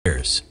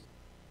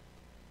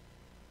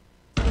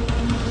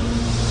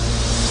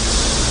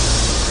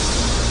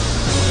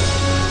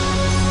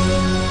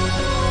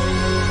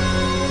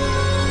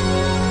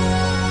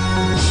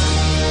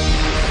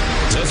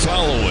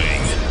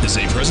is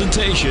a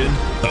presentation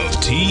of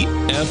TFNN.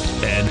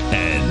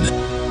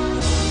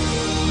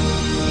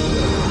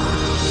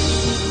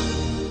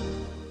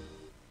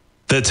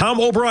 The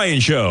Tom O'Brien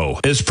Show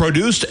is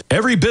produced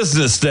every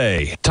business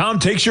day. Tom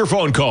takes your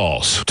phone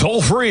calls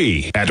toll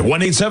free at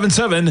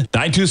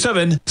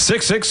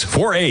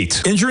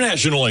 1-877-927-6648.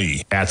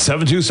 Internationally at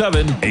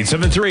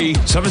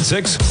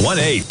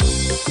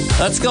 727-873-7618.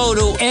 Let's go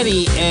to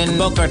Eddie in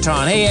Boca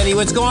Raton. Hey, Eddie,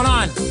 what's going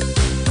on?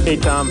 Hey,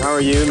 Tom. How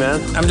are you,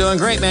 man? I'm doing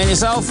great, man.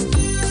 Yourself?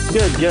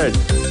 Good, good.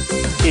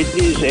 It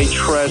is a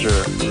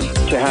treasure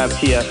to have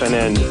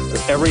TFNN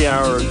every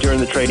hour during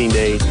the trading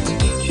day,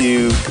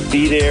 to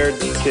be there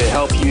to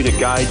help you, to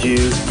guide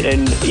you,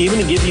 and even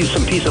to give you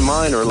some peace of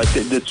mind, or like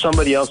that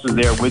somebody else is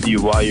there with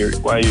you while you're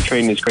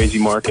trading this crazy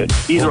market,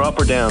 either up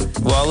or down.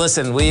 Well,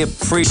 listen, we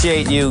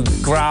appreciate you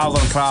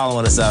growling and prowling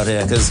with us out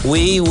here, because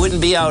we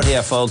wouldn't be out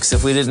here, folks,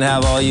 if we didn't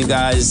have all you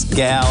guys,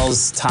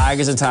 gals,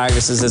 tigers and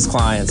tigresses as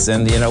clients.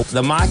 And, you know,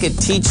 the market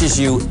teaches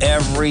you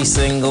every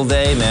single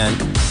day, man.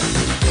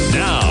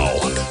 Now,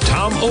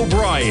 Tom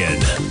O'Brien.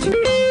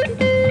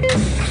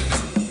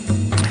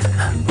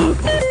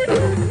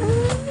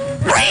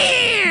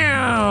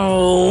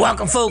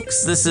 Welcome,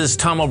 folks. This is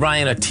Tom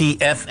O'Brien of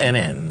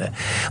TFNN.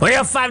 We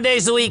go 5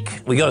 days a week.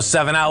 We go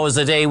 7 hours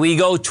a day. We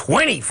go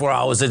 24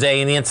 hours a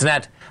day on the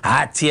internet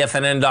at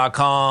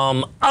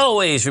TFNN.com.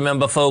 Always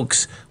remember,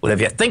 folks,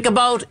 whatever you think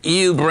about,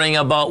 you bring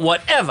about.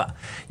 Whatever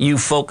you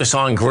focus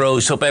on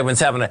grows. Hope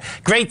everyone's having a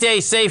great day,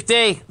 safe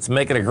day. Let's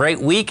make it a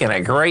great week and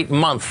a great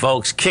month,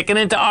 folks. Kicking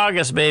into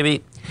August,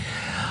 baby.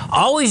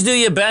 Always do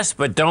your best,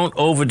 but don't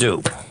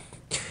overdo.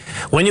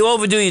 When you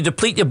overdo, you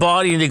deplete your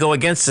body and you go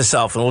against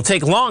yourself, and it will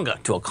take longer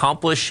to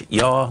accomplish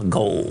your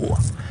goal.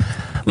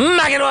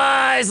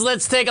 Market-wise,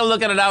 let's take a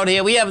look at it out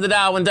here. We have the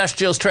Dow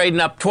Industrials trading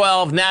up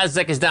 12.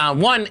 NASDAQ is down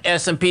 1.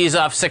 S&P is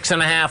off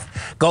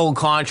 6.5. Gold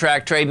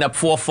contract trading up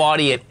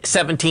 440 at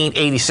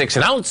 $17.86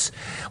 an ounce.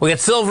 We got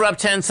silver up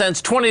 10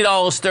 cents,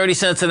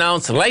 $20.30 an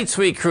ounce. Light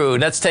sweet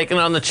crude, that's taking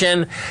on the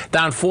chin,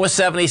 down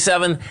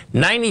 477,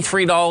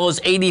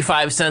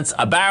 $93.85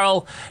 a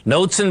barrel.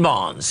 Notes and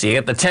bonds. You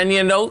get the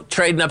 10-year note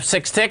trading up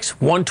 6 ticks,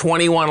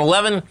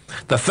 121.11.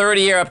 The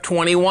 30-year up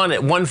 21 at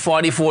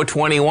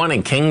 144.21,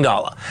 and King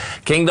Dollar.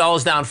 King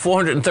Dollar's down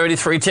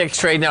 433 ticks,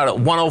 trading out at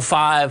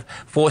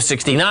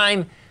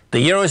 105.469. The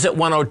euro is at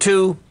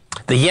 102.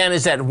 The yen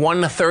is at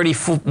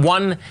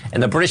 131,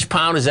 and the British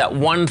pound is at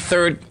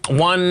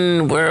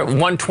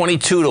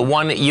 122 to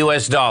 1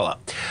 US dollar.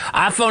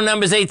 Our phone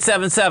number is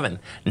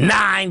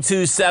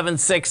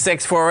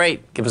 877-927-6648.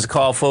 Give us a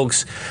call,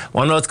 folks.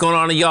 Want to know what's going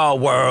on in your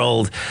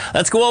world?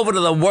 Let's go over to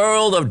the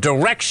world of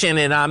direction,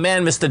 and our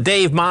man, Mr.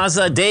 Dave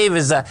Mazza. Dave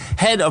is a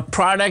head of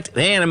product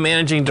and a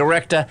managing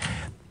director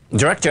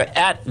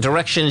at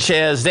Direction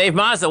Shares. Dave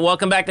Mazza,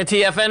 welcome back to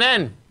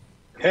TFNN.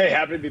 Hey,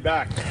 happy to be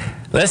back.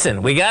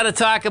 Listen, we got to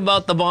talk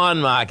about the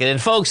bond market.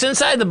 And folks,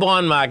 inside the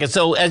bond market,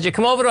 so as you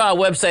come over to our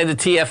website at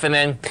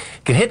TFNN, you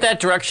can hit that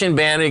direction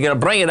banner, you're going to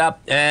bring it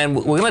up, and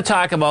we're going to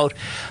talk about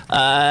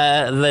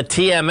the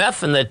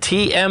TMF and the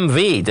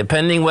TMV,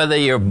 depending whether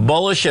you're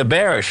bullish or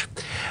bearish.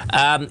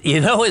 You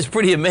know, it's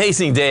pretty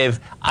amazing,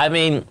 Dave. I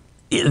mean,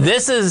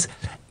 this is,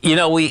 you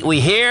know, we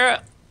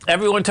hear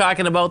everyone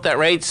talking about that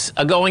rates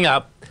are going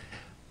up,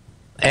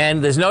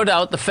 and there's no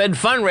doubt the Fed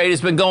fund rate has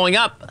been going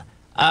up.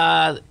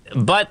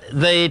 But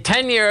the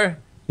 10-year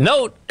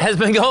note has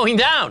been going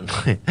down.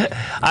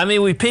 I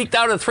mean, we peaked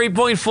out at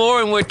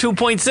 3.4 and we're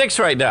 2.6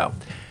 right now.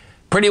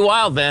 Pretty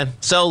wild, man.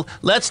 So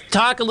let's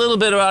talk a little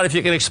bit about if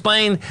you can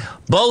explain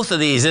both of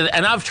these.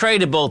 And I've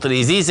traded both of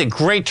these. These are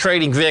great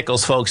trading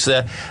vehicles, folks.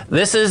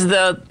 This is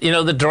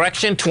the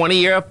Direction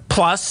 20-year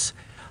plus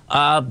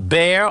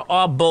bear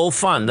or bull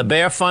fund. The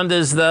bear fund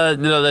is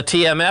the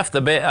TMF.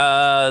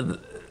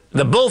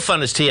 The bull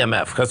fund is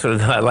TMF. That's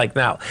what I like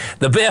now.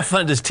 The bear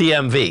fund is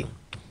TMV.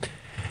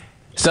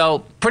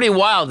 So pretty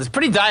wild. It's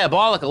pretty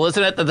diabolical,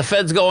 isn't it, that the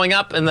Fed's going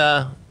up and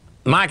the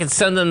market's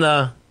sending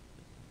the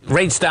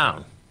rates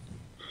down?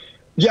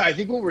 Yeah, I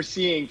think what we're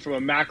seeing from a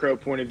macro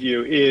point of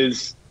view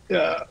is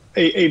a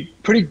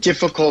pretty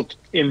difficult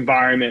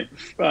environment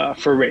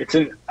for rates.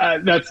 And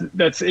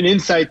that's an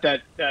insight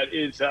that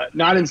is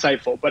not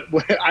insightful. But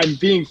I'm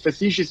being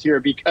facetious here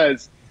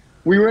because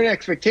we were in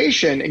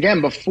expectation,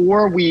 again,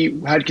 before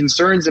we had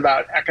concerns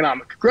about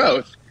economic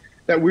growth,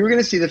 that we were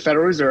going to see the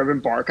Federal Reserve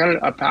embark on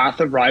a path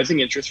of rising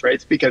interest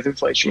rates because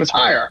inflation was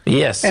higher.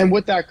 Yes. And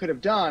what that could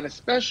have done,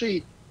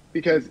 especially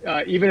because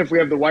even if we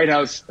have the White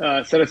House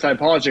set aside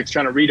politics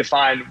trying to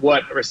redefine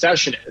what a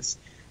recession is,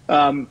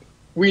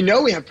 we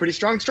know we have pretty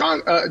strong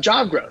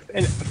job growth.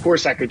 And of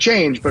course that could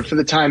change, but for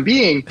the time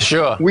being,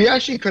 sure, we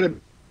actually could have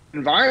an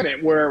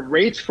environment where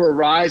rates were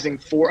rising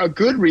for a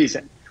good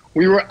reason.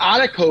 We were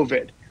out of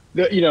COVID.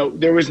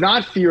 There was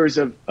not fears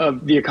of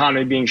the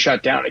economy being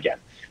shut down again.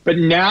 But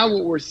now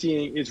what we're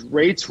seeing is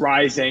rates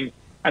rising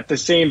at the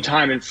same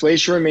time.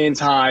 Inflation remains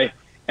high,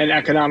 and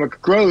economic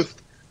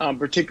growth,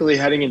 particularly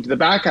heading into the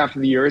back half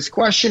of the year, is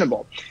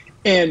questionable.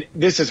 And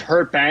this has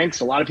hurt banks.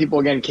 A lot of people,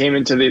 again, came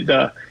into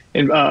the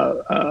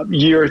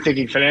year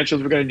thinking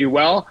financials were going to do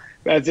well.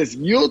 As this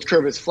yield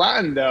curve is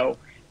flattened, though,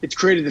 it's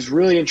created this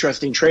really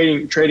interesting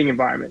trading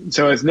environment. And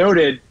so as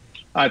noted,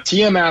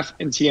 TMF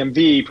and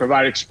TMV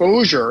provide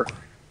exposure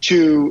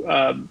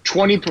to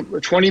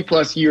 20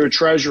 plus year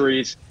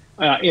treasuries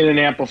in an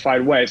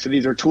amplified way. So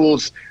these are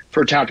tools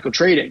for tactical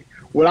trading.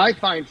 What I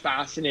find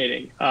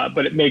fascinating,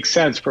 but it makes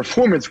sense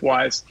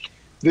performance-wise,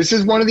 this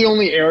is one of the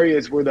only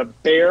areas where the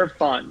bear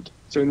fund,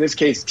 so in this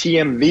case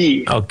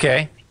TMV,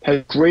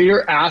 has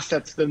greater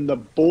assets than the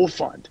bull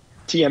fund,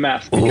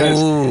 TMF, because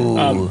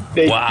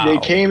they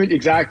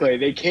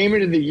came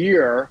into the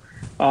year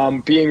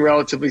being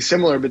relatively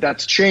similar, but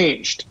that's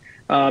changed.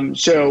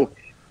 So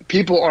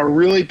people are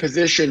really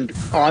positioned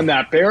on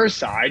that bear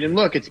side. And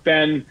look, it's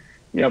been,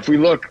 if we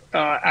look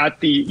at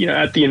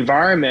the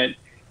environment,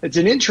 it's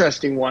an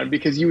interesting one,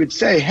 because you would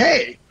say,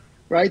 hey,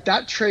 right,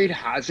 that trade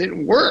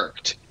hasn't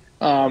worked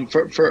for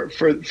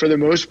the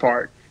most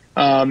part,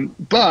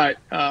 but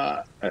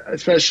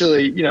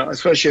especially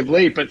of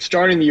late. But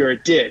starting the year,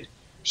 it did.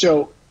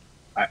 So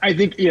I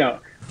think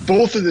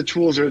both of the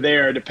tools are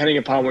there, depending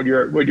upon what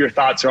your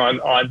thoughts are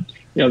on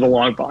the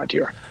long bond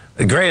here.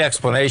 A great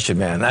explanation,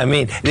 man. I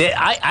mean,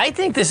 I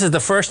think this is the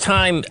first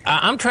time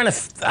I'm trying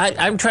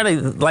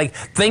to like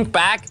think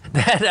back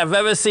that I've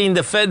ever seen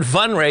the Fed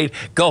fund rate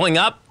going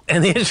up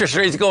and the interest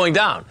rates going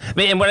down. I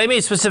mean, and what I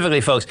mean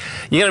specifically, folks,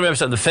 you got to remember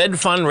something. The Fed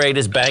fund rate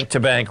is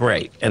bank-to-bank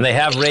rate, and they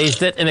have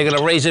raised it, and they're going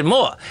to raise it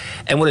more.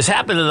 And what has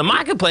happened in the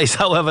marketplace,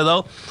 however,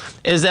 though,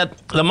 is that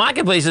the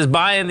marketplace is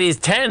buying these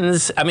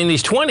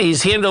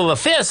 20s hand over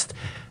fist,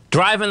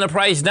 driving the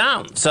price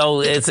down.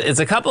 So it's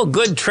a couple of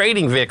good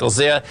trading vehicles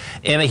there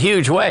in a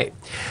huge way.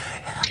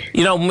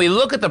 When we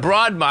look at the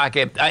broad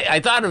market, I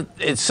thought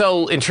it's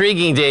so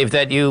intriguing, Dave,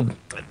 that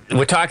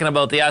we're talking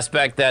about the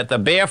aspect that the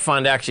bear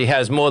fund actually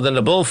has more than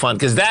the bull fund,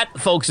 because that,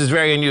 folks, is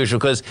very unusual,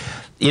 because,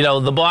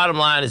 the bottom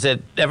line is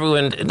that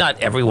not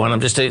everyone, I'm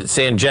just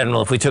saying in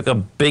general, if we took a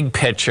big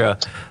picture,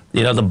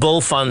 the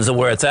bull funds are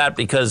where it's at,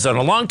 because on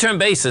a long-term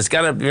basis,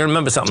 got to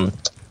remember something.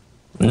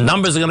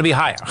 Numbers are going to be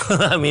higher.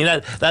 I mean,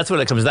 that's what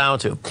it comes down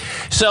to.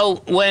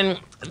 So when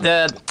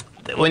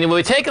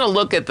we're taking a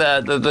look at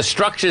the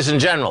structures in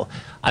general,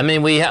 I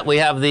mean, we have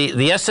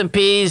the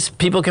S&Ps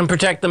people can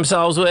protect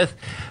themselves with,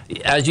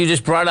 as you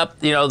just brought up,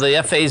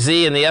 the FAZ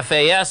and the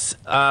FAS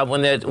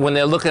when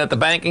they're looking at the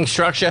banking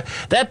structure.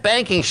 That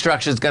banking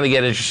structure is going to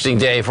get interesting,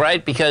 Dave,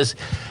 right? Because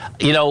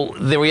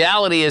the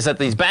reality is that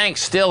these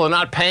banks still are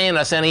not paying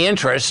us any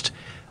interest,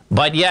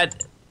 but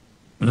yet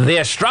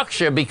their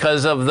structure,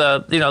 because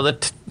of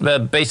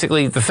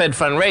basically the Fed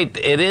fund rate,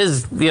 it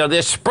is,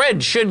 their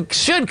spread should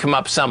come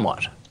up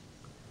somewhat.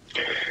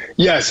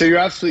 Yeah, so you're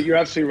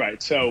absolutely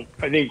right. So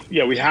I think,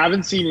 we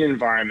haven't seen an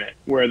environment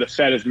where the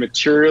Fed is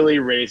materially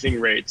raising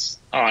rates,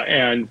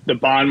 and the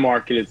bond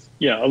market is,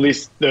 at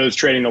least those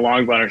trading the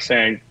long bond are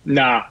saying,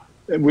 nah,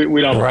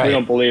 we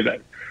don't believe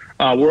it.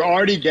 We're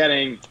already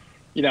getting,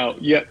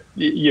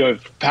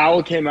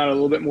 Powell came out a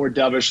little bit more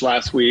dovish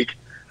last week,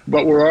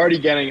 but we're already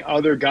getting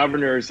other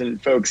governors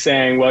and folks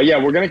saying, well,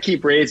 yeah, we're going to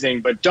keep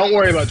raising, but don't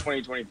worry about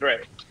 2023.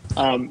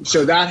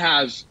 So that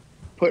has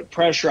put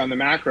pressure on the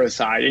macro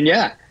side. And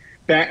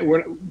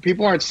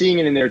people aren't seeing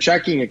it in their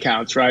checking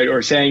accounts, right,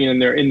 or saying it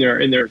in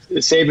their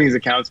savings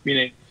accounts,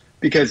 meaning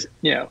because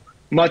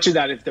much of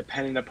that is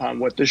dependent upon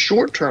what the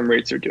short-term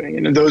rates are doing,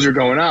 and those are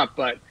going up,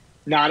 but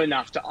not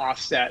enough to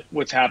offset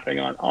what's happening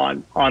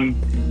on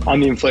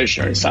the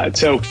inflationary side.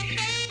 So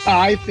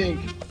I think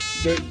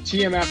the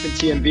TMF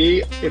and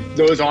TMV, if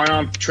those aren't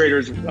on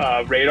traders'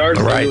 radars,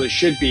 they really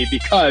should be,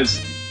 because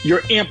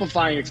you're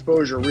amplifying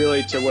exposure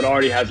really to what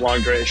already has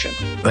long duration.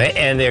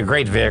 And they're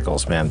great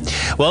vehicles, man.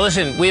 Well,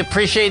 listen, we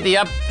appreciate the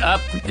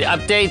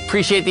update,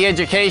 appreciate the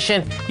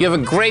education. You have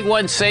a great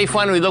one, safe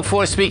one. We look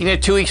forward to speaking to you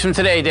 2 weeks from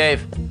today,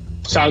 Dave.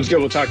 Sounds good.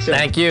 We'll talk soon.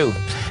 Thank you.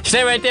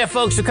 Stay right there,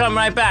 folks. We'll come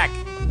right back.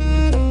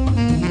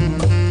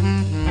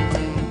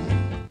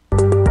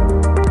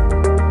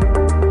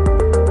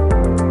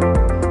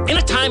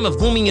 Of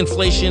booming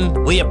inflation,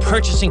 where your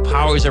purchasing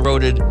power is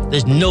eroded,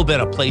 there's no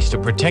better place to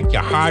protect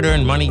your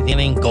hard-earned money than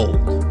in gold.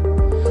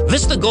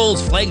 Vista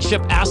Gold's flagship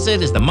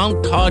asset is the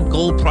Mount Todd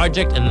Gold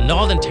Project in the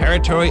Northern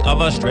Territory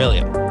of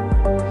Australia.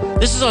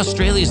 This is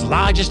Australia's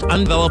largest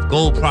undeveloped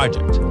gold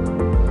project.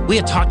 We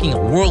are talking a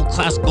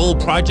world-class gold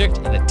project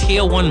in a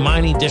Tier 1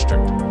 mining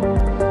district.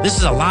 This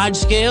is a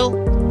large-scale,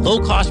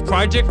 low-cost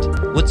project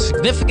with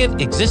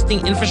significant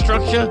existing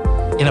infrastructure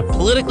in a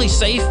politically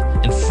safe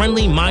and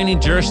friendly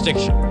mining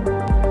jurisdiction.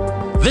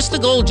 Vista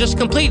Gold just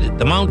completed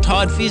the Mount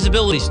Todd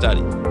feasibility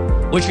study,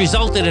 which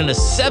resulted in a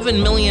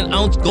 7 million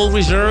ounce gold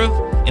reserve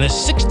and a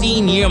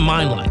 16-year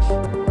mine life.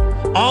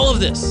 All of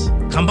this,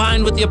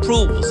 combined with the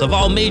approvals of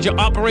all major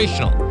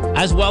operational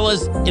as well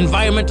as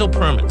environmental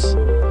permits.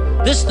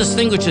 This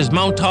distinguishes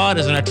Mount Todd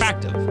as an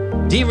attractive,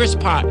 de-risk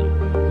partner,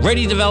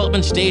 ready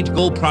development stage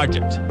gold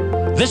project.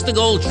 Vista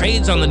Gold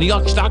trades on the New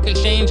York Stock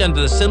Exchange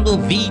under the symbol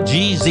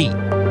VGZ.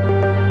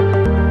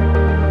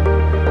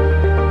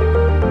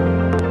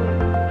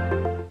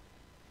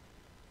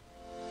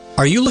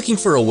 Are you looking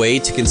for a way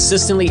to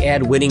consistently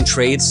add winning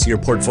trades to your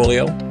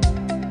portfolio?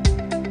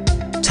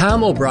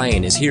 Tom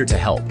O'Brien is here to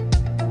help.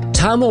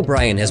 Tom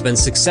O'Brien has been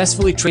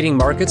successfully trading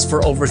markets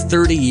for over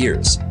 30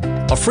 years.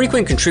 A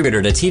frequent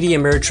contributor to TD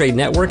Ameritrade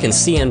Network and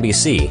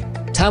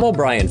CNBC, Tom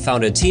O'Brien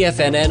founded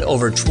TFNN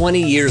over 20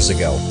 years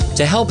ago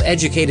to help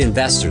educate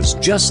investors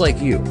just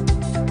like you.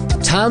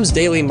 Tom's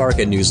daily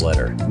market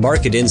newsletter,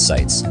 Market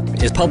Insights,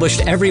 is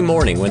published every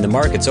morning when the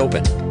markets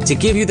open to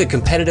give you the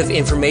competitive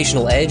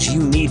informational edge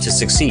you need to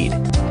succeed.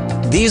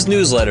 These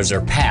newsletters are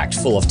packed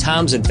full of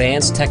Tom's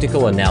advanced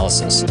technical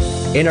analysis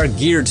and are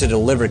geared to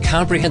deliver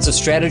comprehensive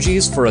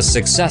strategies for a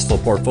successful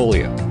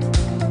portfolio.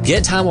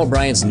 Get Tom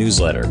O'Brien's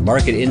newsletter,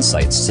 Market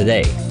Insights,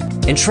 today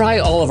and try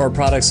all of our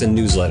products and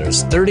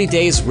newsletters 30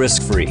 days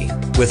risk-free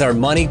with our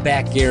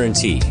money-back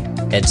guarantee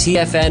at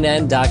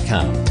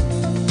TFNN.com.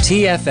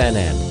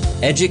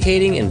 TFNN,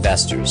 educating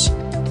investors.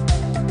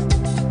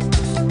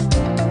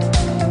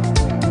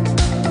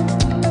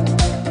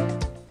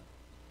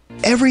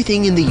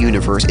 Everything in the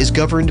universe is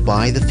governed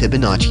by the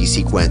Fibonacci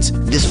sequence.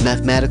 This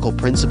mathematical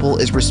principle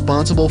is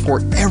responsible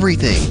for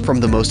everything from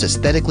the most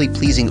aesthetically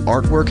pleasing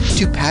artwork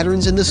to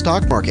patterns in the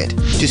stock market.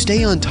 To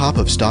stay on top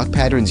of stock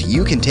patterns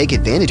you can take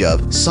advantage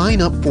of,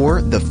 sign up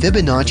for the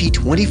Fibonacci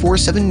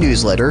 24/7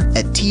 newsletter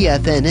at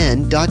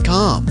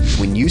TFNN.com.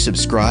 When you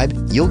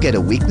subscribe, you'll get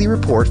a weekly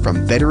report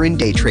from veteran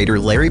day trader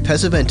Larry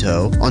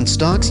Pesavento on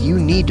stocks you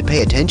need to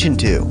pay attention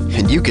to.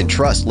 And you can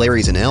trust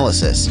Larry's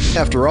analysis.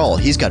 After all,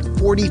 he's got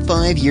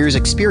 45 years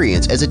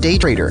experience as a day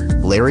trader.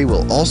 Larry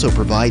will also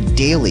provide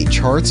daily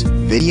charts,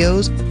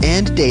 videos,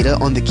 and data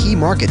on the key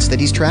markets that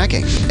he's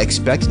tracking.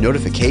 Expect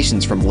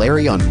notifications from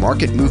Larry on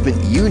market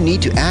movement you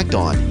need to act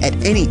on at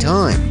any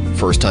time.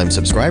 First-time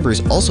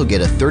subscribers also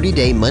get a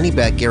 30-day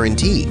money-back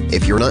guarantee.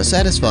 If you're not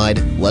satisfied,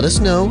 let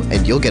us know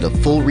and you'll get a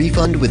full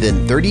refund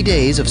within 30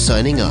 days of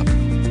signing up.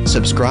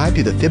 Subscribe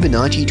to the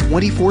Fibonacci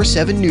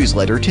 24/7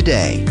 newsletter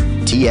today.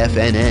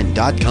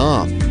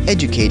 TFNN.com,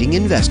 educating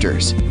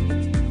investors.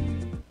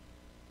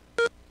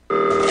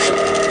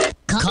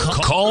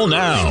 Call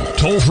now,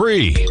 toll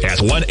free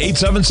at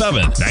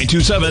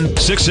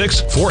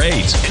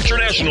 1-877-927-6648.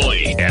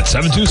 Internationally at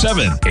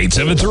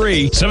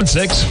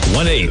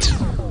 727-873-7618.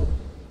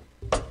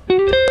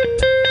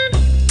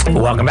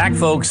 Welcome back,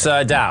 folks.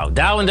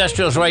 Dow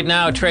Industrials right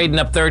now trading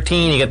up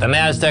 13. You get the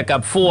NASDAQ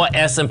up 4.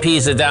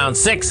 S&Ps are down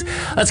 6.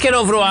 Let's get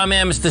over to our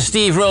man, Mr.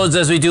 Steve Rhodes,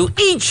 as we do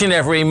each and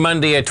every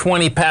Monday at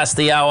 20 past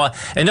the hour.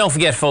 And don't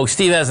forget, folks,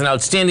 Steve has an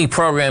outstanding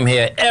program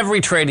here every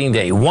trading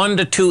day, 1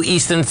 to 2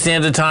 Eastern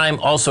Standard Time.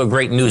 Also a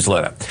great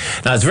newsletter.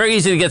 Now, it's very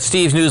easy to get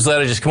Steve's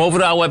newsletter. Just come over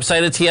to our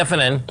website at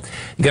TFNN.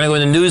 You're going to go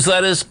into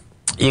newsletters.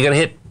 You're going to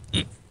hit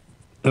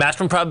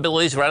Master and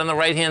Probabilities right on the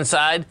right-hand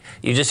side.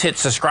 You just hit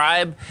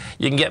subscribe.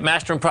 You can get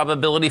Master and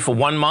Probability for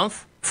 1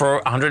 month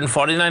for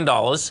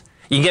 $149.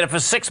 You can get it for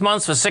 6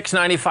 months for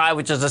 $695,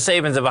 which is a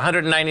savings of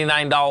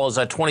 $199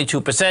 at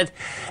 22%.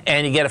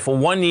 And you get it for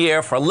 1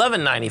 year for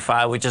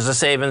 $1195, which is a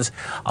savings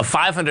of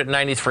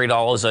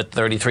 $593 at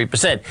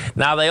 33%.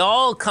 Now, they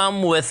all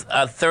come with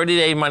a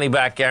 30-day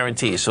money-back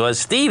guarantee. So as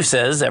Steve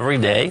says every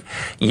day,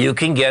 you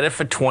can get it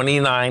for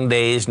 29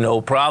 days, no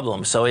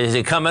problem. So as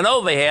you're coming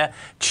over here,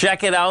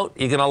 check it out.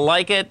 You're going to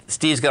like it.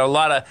 Steve's got a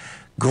lot of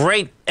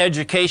great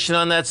education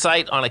on that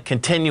site on a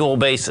continual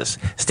basis.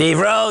 Steve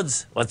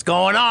Rhodes, what's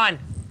going on?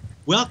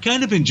 Well,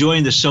 kind of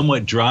enjoying the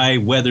somewhat dry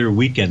weather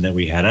weekend that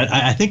we had.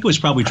 I think it was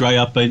probably dry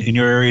up in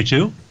your area,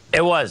 too?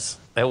 It was.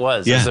 It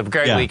was. Yeah, It was a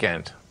great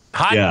weekend.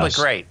 Hot, but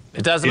great.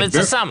 It doesn't. It's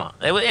the summer.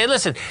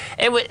 Listen,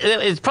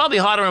 it's probably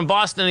hotter in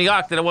Boston, New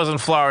York than it was in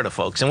Florida,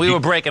 folks, and we were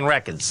breaking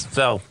records.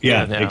 So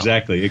yeah,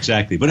 exactly.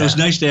 But it was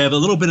nice to have a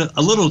little bit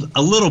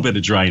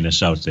of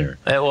dryness out there.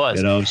 It was.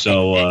 You know,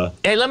 so.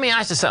 Hey, let me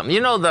ask you something.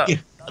 You know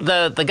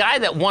the guy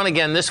that won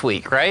again this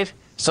week, right?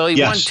 So he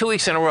won 2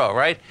 weeks in a row,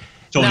 right?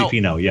 Tony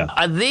Finau, yeah.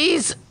 Are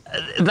these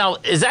now?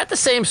 Is that the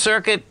same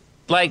circuit?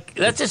 Like,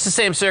 that's just the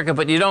same circuit,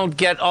 but you don't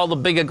get all the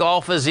bigger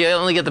golfers. You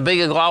only get the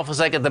bigger golfers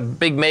like at the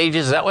big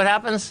majors. Is that what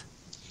happens?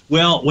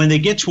 Well, when they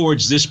get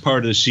towards this part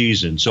of the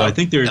season, so I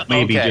think there's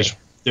maybe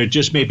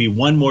just maybe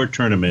one more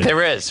tournament.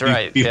 There is,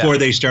 right. Before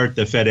they start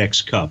the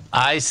FedEx Cup.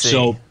 I see.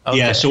 So,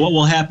 so what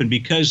will happen,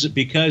 because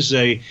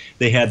they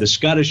had the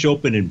Scottish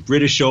Open and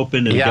British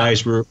Open and the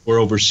guys were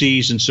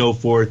overseas and so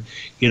forth,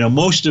 you know,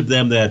 most of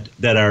them that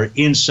are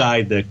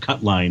inside the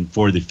cut line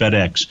for the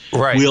FedEx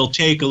will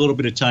take a little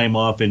bit of time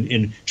off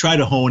and try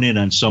to hone in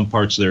on some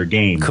parts of their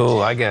game.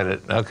 Cool, I get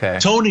it. Okay.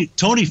 Tony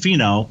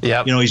Finau,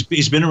 you know,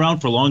 he's been around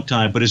for a long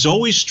time, but has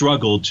always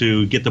struggled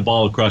to get the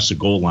ball across the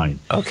goal line.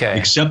 Okay.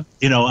 Except,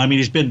 you know, I mean,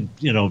 he's been,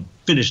 you know,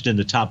 finished in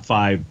the top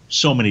 5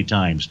 so many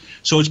times.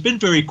 So it's been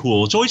very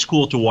cool. It's always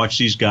cool to watch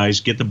these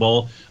guys get the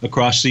ball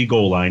across the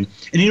goal line.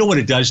 And you know what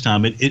it does,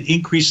 Tom? It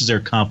increases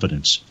their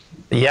confidence.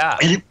 Yeah.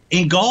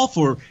 in golf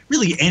or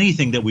really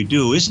anything that we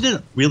do, isn't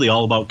it really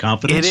all about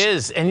confidence? It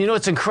is. And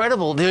it's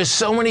incredible. There's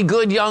so many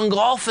good young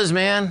golfers,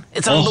 man.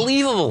 It's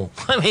unbelievable.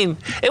 I mean,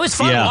 it was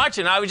fun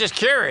watching. I was just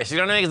curious. You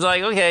know what I mean? It's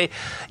like, okay,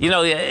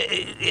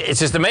 it's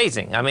just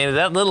amazing. I mean,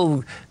 that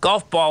little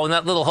golf ball in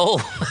that little hole,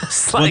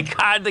 it's like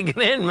hard to get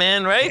in,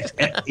 man, right?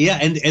 Yeah,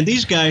 and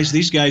these guys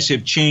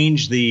have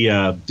changed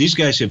the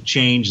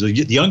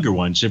younger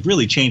ones have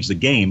really changed the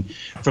game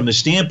from the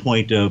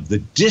standpoint of the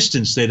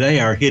distance that they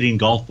are hitting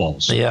golf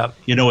balls. Yeah.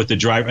 With the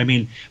driver. I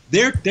mean,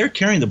 they're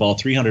carrying the ball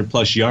 300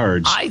 plus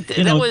yards.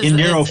 In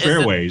narrow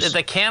fairways.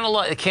 The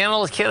Candle,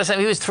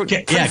 he was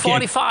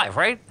 345,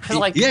 right?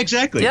 Yeah,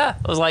 exactly. Yeah,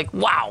 it was like,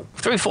 wow,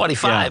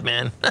 345,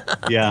 man.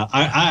 Yeah,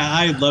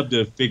 I'd love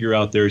to figure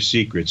out their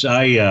secrets.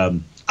 I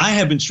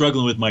have been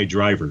struggling with my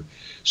driver,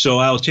 so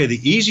I'll tell you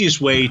the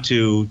easiest way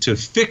to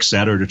fix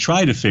that, or to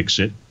try to fix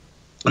it.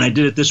 And I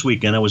did it this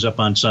weekend. I was up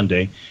on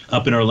Sunday,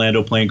 up in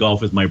Orlando, playing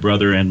golf with my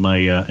brother and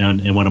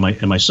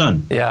my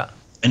son. Yeah.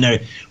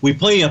 And we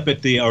play up at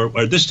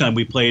or this time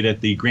we played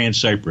at the Grand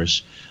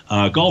Cypress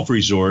Golf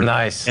Resort.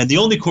 Nice. And the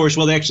only course,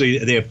 well, actually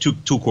they have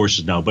two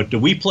courses now, but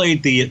we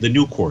played the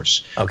new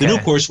course. Okay. The new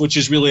course, which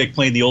is really like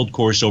playing the old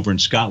course over in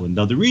Scotland.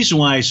 Now, the reason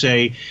why I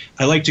say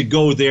I like to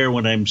go there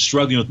when I'm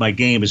struggling with my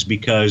game is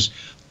because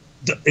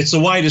it's the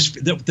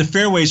widest. The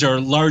fairways are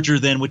larger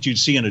than what you'd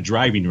see in a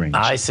driving range.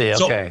 I see.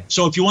 Okay.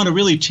 So if you want to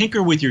really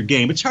tinker with your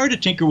game, it's hard to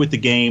tinker with the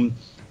game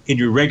in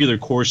your regular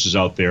courses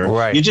out there.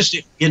 Right. You just,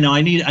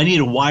 I need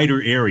a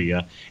wider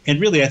area. And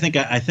really, I think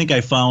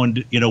I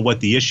found,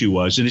 what the issue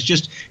was. And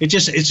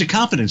it's a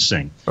confidence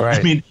thing. Right.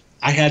 I mean,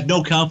 I had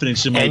no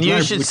confidence in my driver. And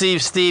you should see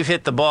Steve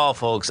hit the ball,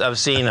 folks. I've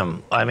seen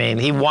him. I mean,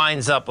 he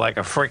winds up like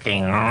a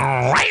freaking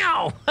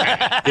wow.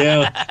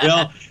 Yeah.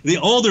 Well, the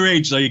older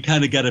age, though, you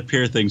kind of got to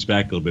pare things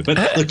back a little bit.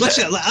 But look, let's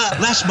say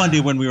last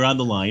Monday when we were on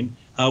the line,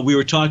 we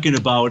were talking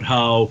about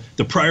how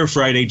the prior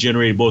Friday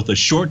generated both a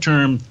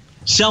short-term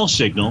sell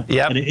signal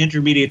and an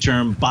intermediate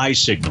term buy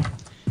signal.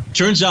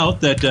 Turns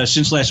out that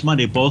since last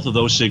Monday, both of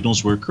those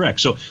signals were correct.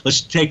 So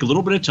let's take a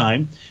little bit of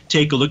time,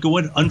 take a look at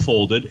what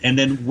unfolded, and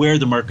then where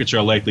the markets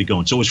are likely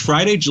going. So it was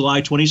Friday,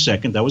 July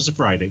 22nd, that was the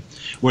Friday,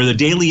 where the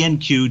daily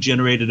NQ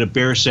generated a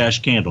bear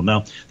sash candle.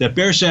 Now, that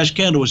bear sash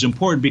candle was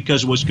important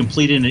because it was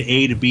completed in an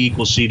A to B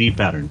equals CD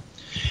pattern.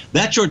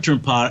 That short-term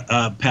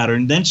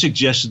pattern then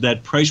suggested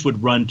that price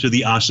would run to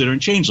the oscillator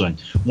and change line,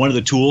 one of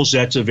the tools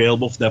that's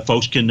available that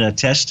folks can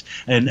test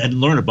and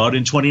learn about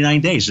in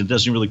 29 days. It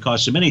doesn't really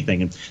cost them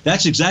anything. And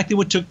that's exactly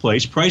what took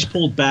place. Price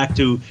pulled back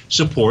to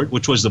support,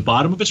 which was the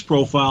bottom of its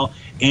profile,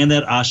 and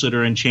that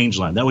oscillator and change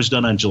line. That was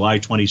done on July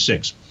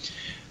 26.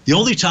 The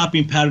only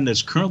topping pattern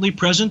that's currently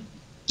present,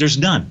 there's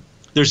none.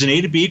 There's an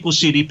A to B equals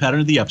CD pattern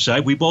to the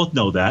upside. We both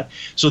know that.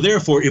 So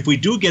therefore, if we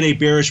do get a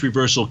bearish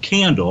reversal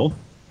candle,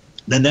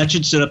 then that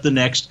should set up the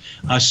next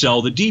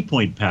sell the D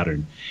point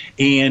pattern.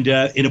 And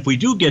if we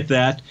do get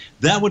that,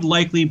 that would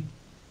likely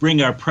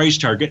bring our price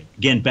target,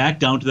 again, back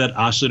down to that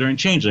oscillator and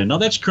change line. Now,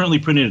 that's currently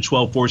printed at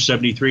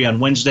 12,473 on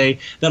Wednesday.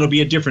 That'll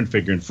be a different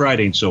figure on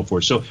Friday and so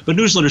forth. So, but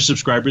newsletter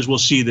subscribers will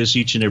see this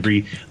each and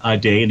every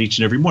day and each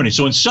and every morning.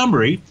 So in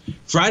summary,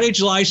 Friday,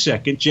 July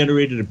 2nd,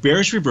 generated a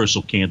bearish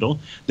reversal candle.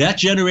 That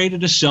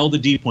generated a sell the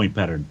D point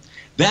pattern.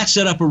 That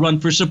set up a run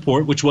for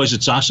support, which was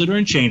its oscillator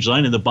and change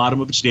line in the bottom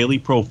of its daily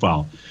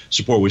profile.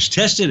 Support was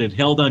tested. It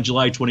held on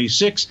July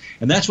 26,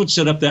 and that's what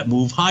set up that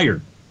move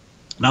higher.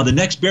 Now, the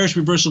next bearish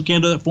reversal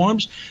candle that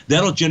forms,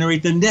 that'll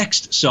generate the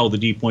next sell the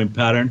D point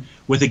pattern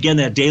with, again,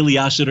 that daily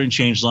oscillator and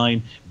change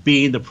line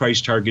being the price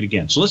target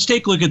again. So let's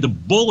take a look at the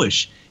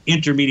bullish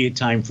intermediate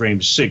time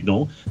frame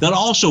signal that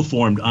also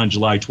formed on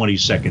July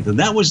 22nd. And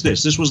that was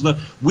this. This was the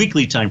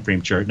weekly time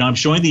frame chart. Now I'm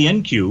showing the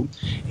NQ,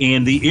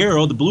 and the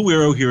arrow, the blue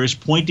arrow here, is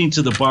pointing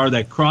to the bar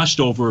that crossed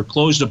over or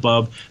closed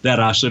above that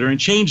oscillator and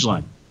change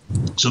line.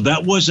 So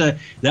that was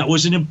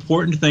an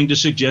important thing to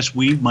suggest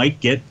we might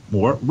get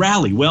more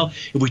rally. Well,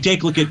 if we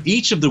take a look at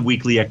each of the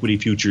weekly equity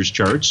futures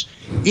charts,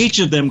 each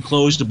of them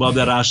closed above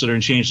that oscillator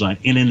and change line.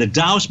 And in the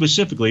Dow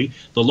specifically,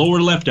 the lower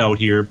left out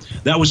here,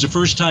 that was the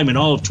first time in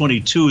all of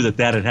 22 that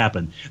had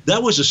happened.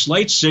 That was a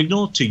slight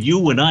signal to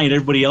you and I and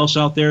everybody else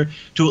out there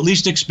to at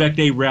least expect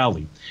a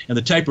rally. And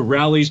the type of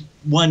rallies,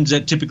 ones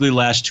that typically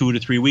last 2 to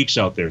 3 weeks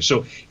out there.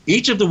 So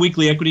each of the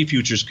weekly equity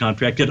futures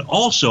contract had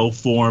also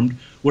formed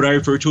what I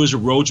refer to as a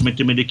Rhodes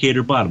Momentum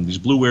Indicator bottom. These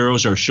blue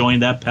arrows are showing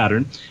that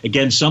pattern.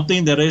 Again,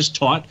 something that is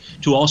taught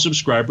to all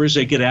subscribers.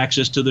 They get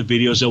access to the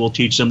videos that will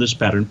teach them this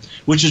pattern,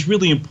 which is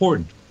really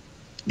important.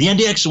 The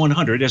NDX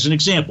 100, as an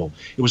example,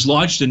 it was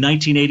launched in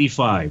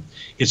 1985.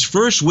 Its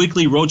first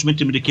weekly Rhodes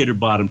Momentum Indicator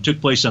bottom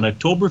took place on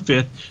October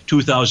 5th,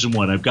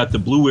 2001. I've got the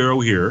blue arrow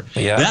here.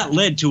 Yeah. That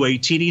led to a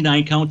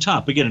TD9 count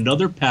top. Again,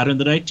 another pattern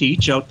that I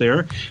teach out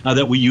there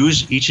that we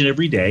use each and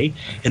every day.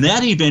 And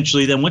that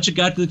eventually, then once it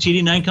got to the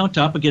TD9 count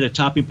top, again, a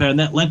topping pattern,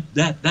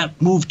 that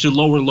moved to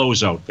lower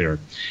lows out there.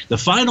 The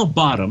final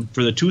bottom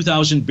for the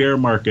 2000 bear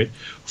market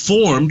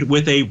formed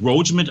with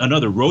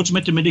another Rhodes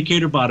Momentum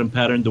Indicator bottom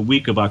pattern the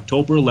week of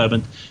October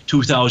 11th,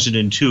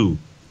 2002.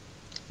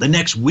 The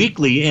next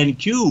weekly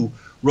NQ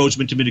Rhodes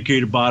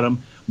indicator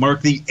bottom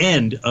marked the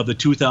end of the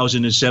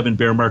 2007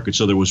 bear market.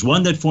 So there was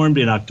one that formed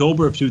in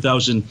October of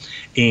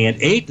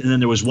 2008, and then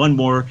there was one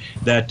more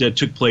that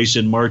took place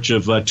in March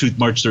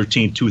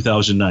 13,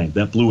 2009.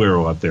 That blue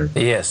arrow up there.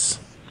 Yes.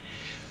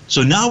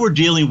 So now we're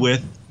dealing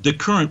with the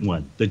current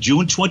one, the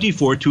June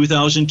 24,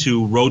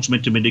 2002 Rhodes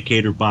Momentum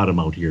Indicator bottom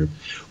out here.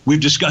 We've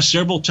discussed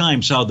several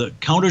times how the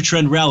counter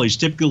trend rallies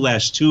typically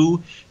last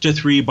 2 to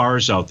 3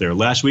 bars out there.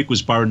 Last week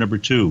was bar number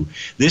 2.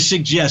 This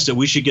suggests that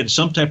we should get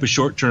some type of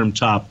short-term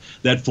top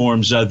that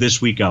forms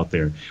this week out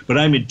there. But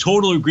I'm in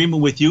total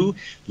agreement with you.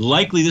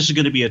 Likely this is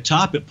going to be a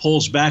top. It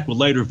pulls back with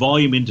lighter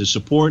volume into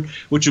support,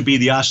 which would be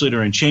the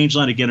oscillator and change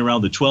line, again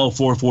around the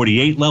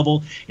 12,448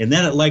 level. And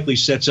then it likely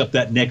sets up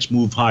that next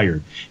move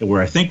higher. And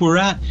where I think we're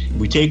at, if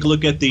we take a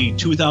look at the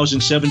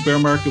 2007 bear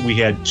market, we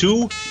had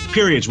 2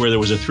 periods where there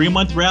was a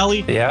 3-month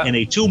rally and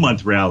a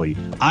 2-month rally.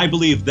 I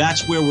believe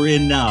that's where we're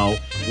in now.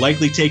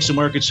 Likely takes the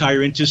markets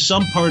higher into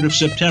some part of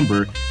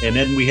September, and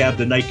then we have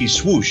the Nike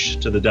swoosh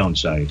to the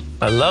downside.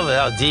 I love it,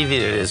 how deviant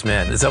it is,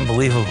 man. It's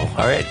unbelievable.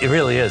 All right, it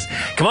really is.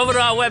 Come over to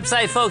our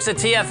website, folks, at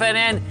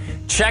TFNN.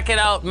 Check it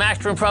out,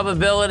 Maximum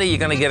Probability. You're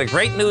going to get a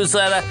great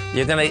newsletter.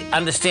 You're going to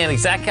understand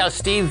exactly how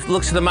Steve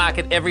looks at the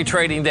market every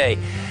trading day.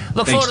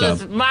 Look forward to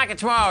the market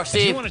tomorrow,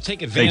 Steve. If you want to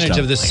take advantage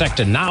of this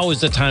sector, now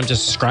is the time to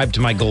subscribe to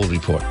my Gold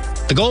Report.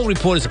 The Gold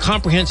Report is a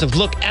comprehensive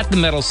look at the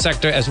metals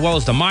sector as well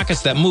as the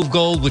markets that move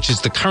gold, which is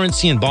the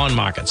currency and bond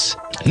markets.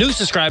 New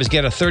subscribers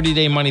get a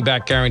 30-day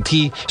money-back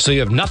guarantee, so you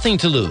have nothing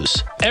to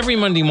lose. Every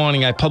Monday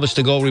morning, I publish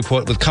the Gold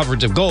Report with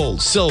coverage of gold,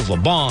 silver,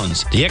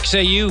 bonds, the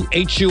XAU,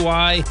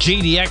 HUI,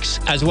 GDX,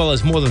 as well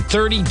as more than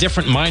 30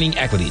 different mining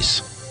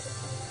equities.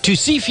 To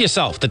see for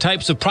yourself the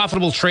types of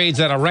profitable trades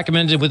that are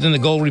recommended within the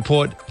Gold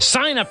Report,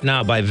 sign up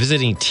now by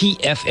visiting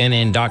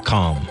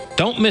TFNN.com.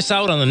 Don't miss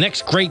out on the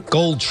next great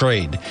gold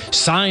trade.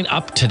 Sign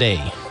up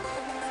today.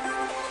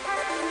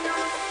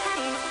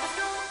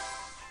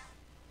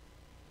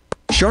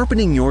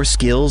 Sharpening your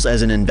skills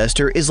as an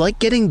investor is like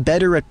getting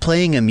better at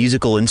playing a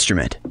musical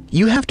instrument.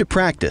 You have to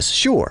practice,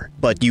 sure,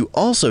 but you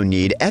also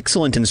need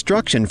excellent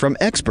instruction from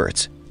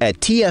experts. At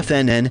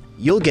TFNN,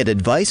 you'll get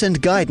advice and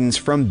guidance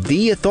from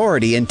the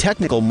authority in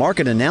technical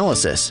market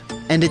analysis.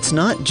 And it's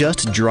not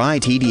just dry,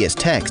 tedious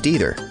text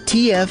either.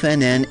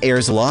 TFNN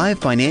airs live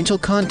financial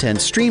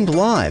content streamed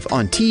live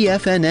on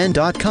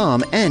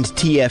TFNN.com and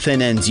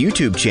TFNN's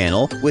YouTube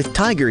channel with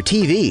Tiger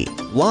TV,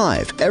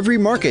 live every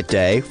market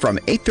day from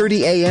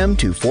 8:30 a.m.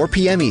 to 4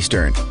 p.m.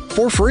 Eastern.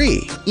 For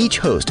free. Each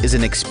host is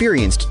an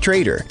experienced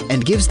trader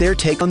and gives their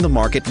take on the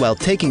market while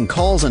taking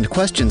calls and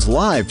questions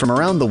live from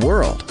around the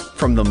world.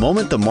 From the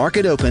moment the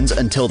market opens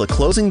until the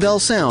closing bell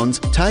sounds,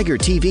 Tiger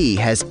TV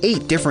has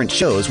 8 different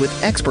shows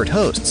with expert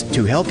hosts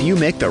to help you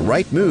make the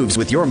right moves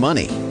with your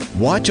money.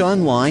 Watch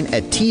online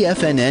at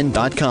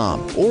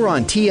TFNN.com or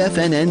on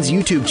TFNN's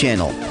YouTube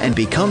channel and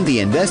become the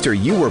investor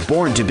you were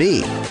born to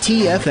be.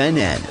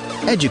 TFNN,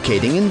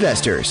 educating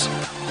investors.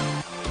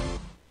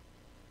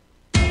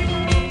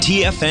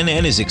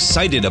 TFNN is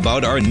excited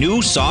about our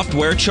new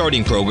software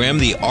charting program,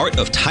 The Art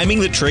of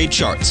Timing the Trade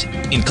Charts.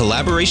 In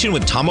collaboration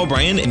with Tom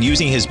O'Brien and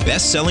using his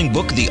best-selling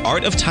book, The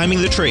Art of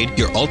Timing the Trade,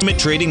 Your Ultimate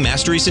Trading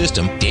Mastery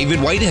System, David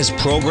White has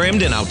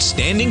programmed an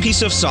outstanding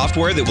piece of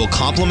software that will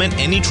complement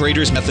any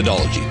trader's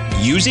methodology.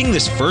 Using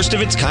this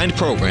first-of-its-kind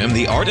program,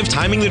 The Art of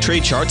Timing the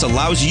Trade Charts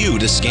allows you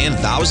to scan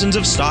thousands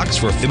of stocks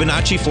for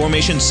Fibonacci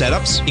formation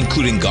setups,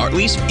 including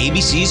Gartley's,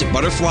 ABC's,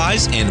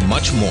 butterflies, and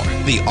much more.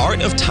 The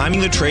Art of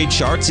Timing the Trade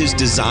Charts is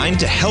designed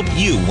to help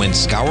you when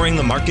scouring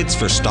the markets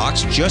for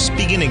stocks just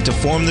beginning to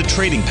form the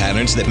trading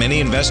patterns that many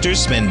investors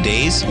spend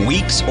days,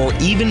 weeks, or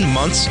even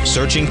months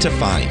searching to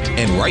find.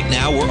 And right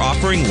now, we're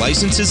offering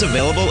licenses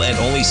available at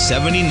only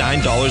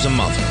 $79 a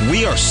month.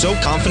 We are so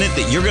confident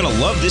that you're going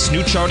to love this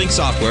new charting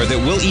software that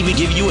will even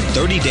give you a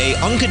 30-day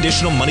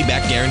unconditional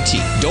money-back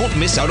guarantee. Don't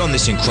miss out on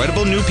this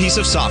incredible new piece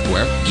of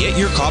software. Get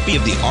your copy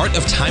of The Art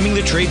of Timing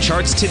the Trade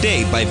Charts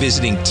today by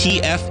visiting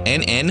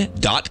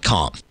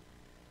TFNN.com.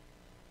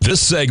 This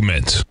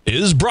segment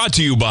is brought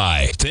to you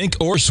by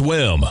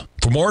Thinkorswim.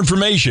 For more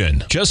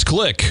information, just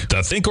click the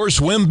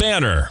Thinkorswim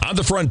banner on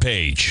the front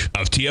page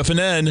of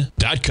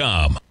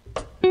TFNN.com.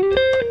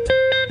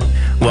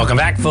 Welcome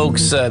back,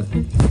 folks.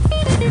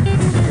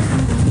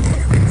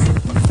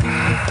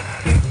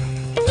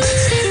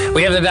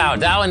 We have the Dow.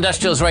 Dow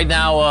Industrials right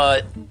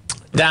now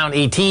down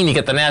 18. You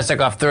get the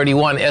NASDAQ off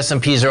 31.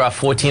 S&Ps are off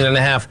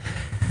 14.5.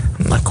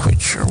 I'm not quite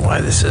sure why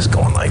this is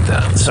going like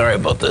that. Sorry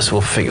about this.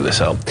 We'll figure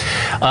this out.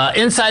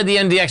 Inside the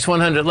NDX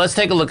 100, let's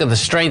take a look at the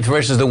strength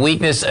versus the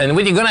weakness. And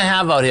what you're going to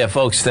have out here,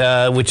 folks,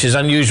 which is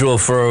unusual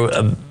for,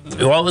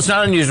 well, it's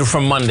not unusual for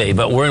Monday,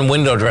 but we're in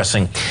window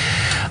dressing.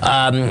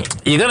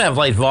 You're going to have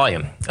light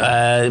volume.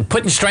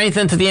 Putting strength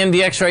into the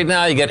NDX right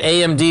now, you got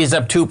AMD's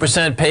up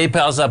 2%,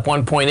 PayPal's up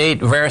 1.8%,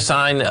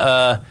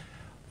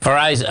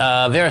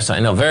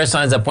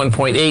 VeriSign's up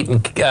 1.8,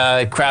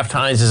 and Kraft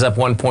Heinz is up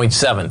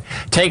 1.7.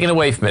 Taken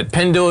away from it,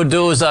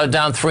 Pinduoduo is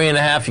down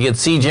 3.5. You get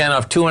CGen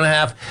off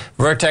 2.5.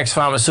 Vertex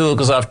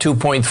Pharmaceuticals off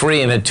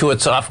 2.3, and Intuit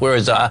Software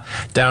is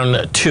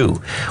down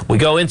 2. We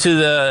go into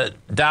the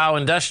Dow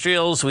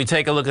Industrials. We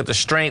take a look at the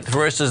strength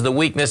versus the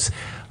weakness.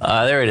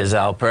 There it is,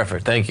 Al.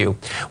 Perfect. Thank you.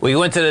 We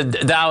went to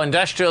the Dow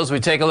Industrials. We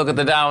take a look at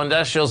the Dow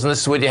Industrials, and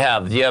this is what you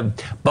have. You have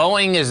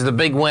Boeing is the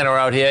big winner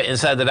out here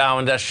inside the Dow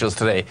Industrials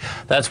today.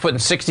 That's putting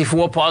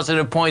 64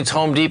 positive points.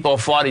 Home Depot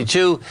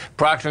 42,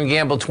 Procter &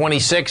 Gamble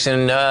 26,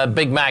 and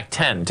Big Mac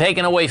 10.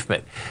 Taken away from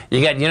it,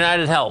 you got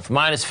United Health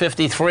minus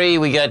 53.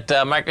 We got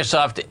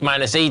Microsoft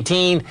minus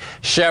 18,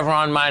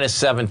 Chevron minus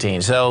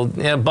 17. So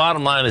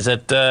bottom line is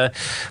that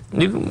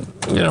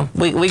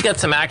we got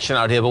some action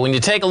out here. But when you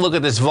take a look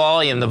at this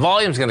volume, the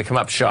volume's going to come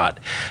up short.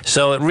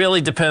 So it really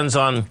depends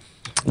on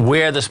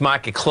where this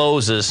market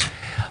closes.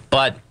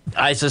 But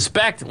I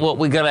suspect what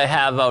we're going to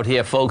have out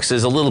here, folks,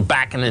 is a little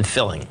backing and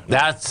filling.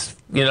 That's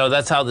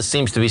how this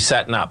seems to be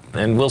setting up.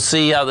 And we'll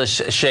see how this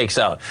shakes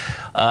out.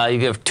 You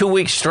give 2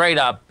 weeks straight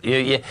up.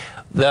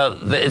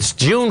 It's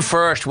June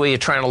 1st where you're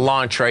trying to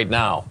launch right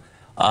now.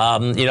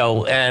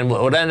 And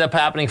what ended up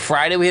happening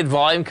Friday, we had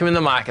volume come in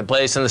the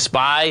marketplace, and the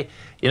SPY,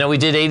 we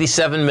did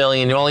 87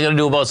 million. You're only going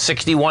to do about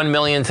 61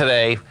 million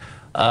today.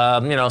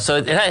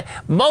 So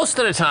most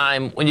of the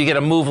time when you get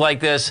a move like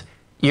this,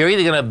 you're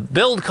either going to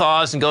build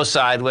cause and go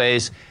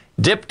sideways,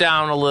 dip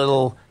down a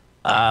little,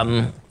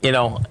 and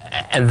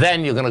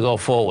then you're going to go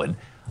forward.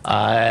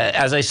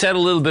 As I said a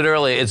little bit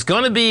earlier, it's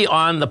going to be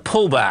on the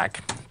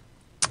pullback,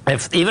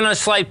 even a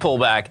slight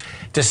pullback,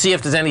 to see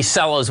if there's any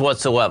sellers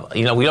whatsoever.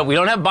 We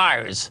don't have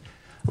buyers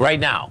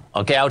right now,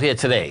 okay, out here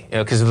today,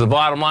 because the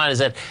bottom line is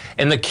that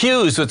in the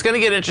Qs, what's going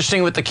to get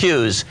interesting with the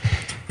Qs,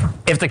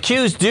 if the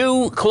Qs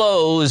do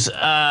close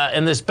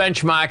in this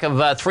benchmark of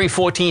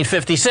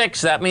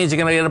 314.56, that means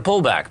you're going to get a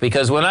pullback,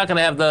 because we're not going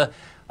to have the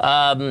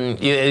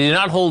you're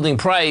not holding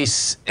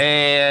price,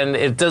 and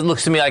it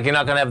looks to me like you're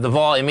not going to have the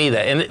volume either.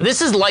 And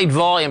this is light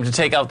volume to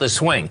take out this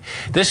swing.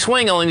 This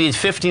swing only needs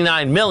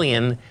 59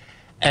 million,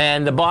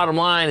 and the bottom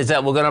line is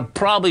that we're going to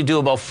probably do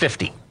about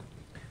 50.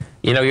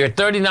 You're at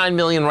 39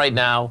 million right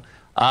now.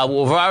 What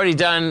we've already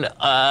done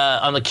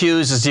on the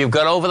Qs is you've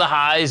got over the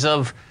highs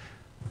of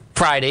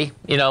Friday.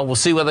 We'll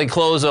see where they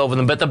close over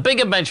them. But the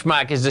bigger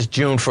benchmark is this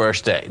June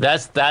 1st day.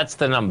 That's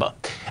the number.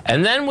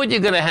 And then what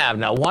you're going to have,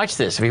 now watch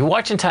this. If you're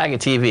watching Tiger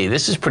TV,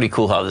 this is pretty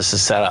cool how this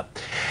is set up.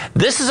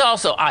 This is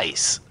also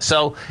ICE.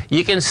 So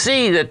you can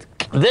see that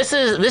this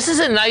is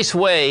a nice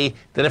way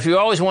that if you're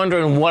always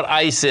wondering what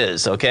ICE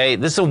is, okay,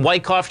 this is a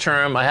Wyckoff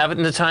term. I have it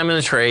in the time in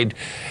the trade.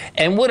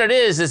 And what it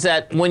is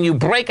that when you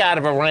break out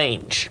of a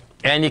range,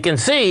 and you can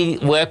see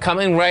we're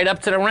coming right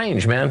up to the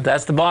range, man.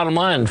 That's the bottom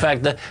line. In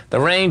fact, the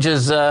range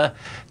is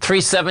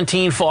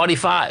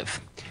 317.45.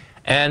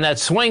 And that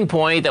swing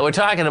point that we're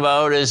talking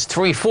about is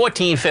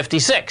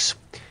 314.56.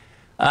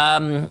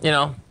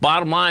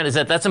 Bottom line is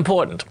that that's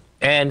important.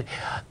 And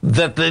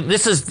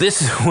this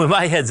is where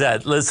my head's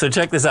at. So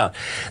check this out.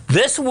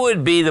 This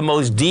would be the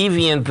most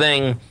deviant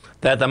thing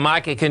that the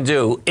market can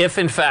do if,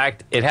 in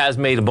fact, it has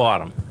made a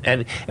bottom.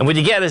 And what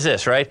you get is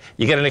this, right?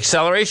 You get an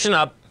acceleration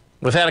up.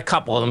 We've had a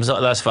couple of them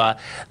thus far.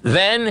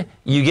 Then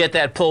you get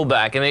that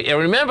pullback. And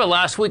remember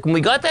last week, when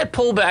we got that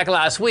pullback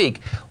last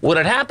week, what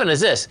had happened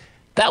is this.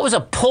 That was a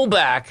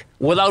pullback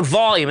without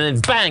volume, and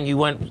then bang, you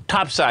went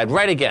topside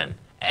right again.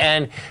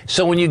 And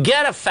so when you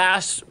get a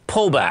fast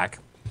pullback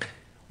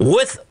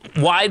with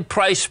wide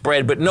price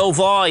spread but no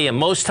volume,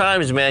 most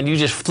times, man, you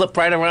just flip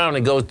right around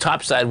and go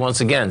topside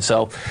once again.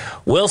 So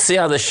we'll see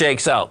how this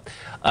shakes out.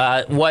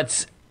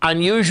 What's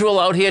unusual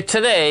out here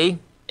today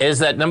is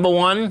that, number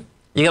one,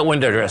 you got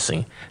window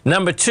dressing.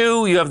 Number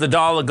two, you have the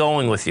dollar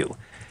going with you.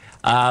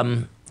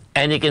 And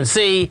you can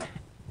see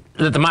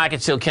that the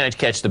market still can't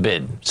catch the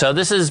bid. So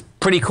this is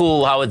pretty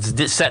cool how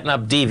it's setting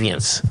up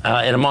deviance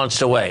in a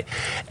monster way.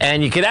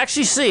 And you could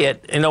actually see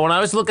it. When I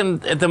was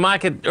looking at the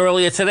market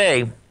earlier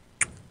today,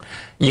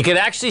 you could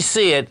actually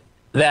see it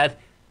that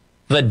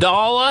the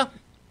dollar,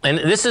 and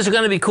this is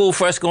going to be cool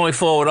for us going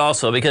forward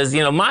also, because,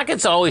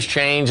 markets always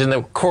change and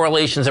the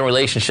correlations and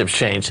relationships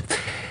change.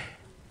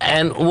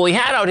 And what we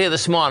had out here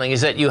this morning is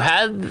that you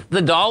had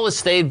the dollar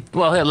stayed,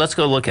 well, here, let's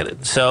go look at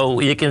it. So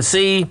you can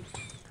see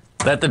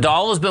that the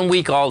dollar's been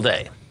weak all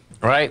day,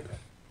 right?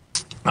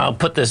 I'll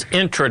put this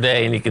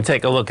intraday and you can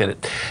take a look at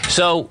it.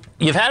 So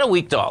you've had a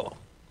weak dollar,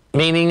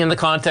 meaning in the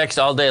context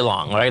all day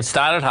long, right? It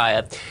started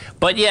higher,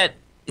 but yet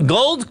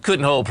gold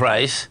couldn't hold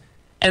price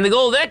and the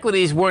gold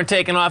equities weren't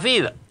taking off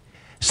either.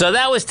 So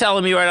that was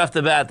telling me right off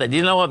the bat that,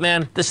 you know what,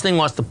 man, this thing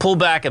wants to pull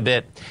back a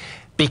bit,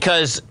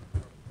 because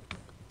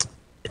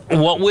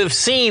what we've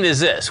seen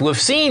is this. We've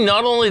seen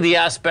not only the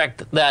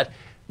aspect that,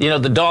 the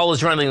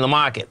dollar's running the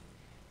market.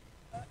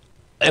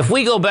 If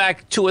we go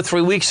back 2 or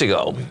 3 weeks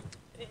ago,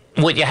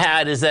 what you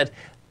had is that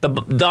the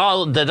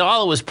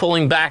dollar was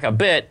pulling back a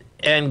bit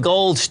and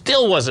gold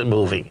still wasn't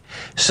moving.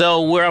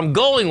 So where I'm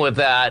going with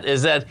that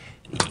is that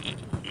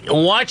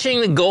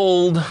watching the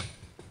gold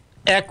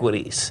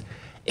equities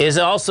is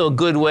also a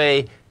good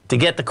way to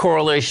get the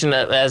correlation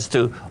as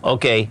to,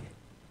 okay,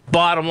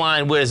 bottom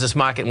line, where does this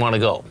market want to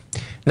go?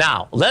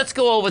 Now, let's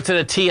go over to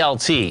the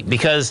TLT,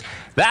 because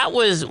that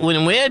was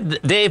when we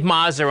had Dave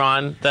Mazur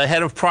on, the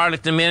head of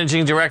product and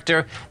managing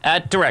director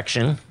at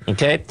Direction,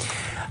 okay?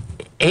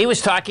 he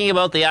was talking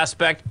about the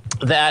aspect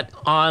that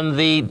on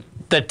the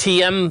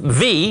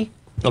TMV,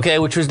 okay,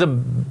 which was the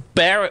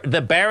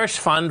bearish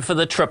fund for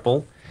the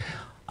triple,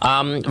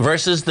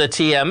 versus the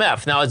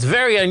TMF. Now, it's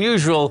very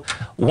unusual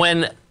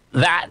when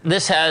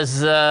this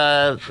has,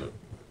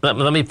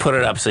 let me put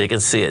it up so you can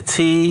see it,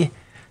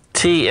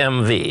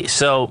 TMV.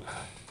 So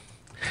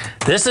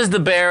this is the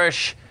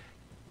bearish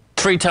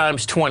 3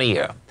 times 20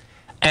 year.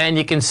 And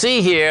you can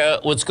see here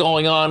what's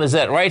going on is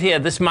that right here,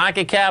 this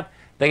market cap,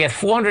 they get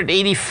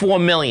 484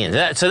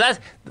 million. So that's,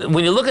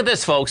 when you look at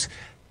this, folks,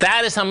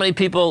 that is how many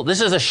people,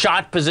 this is a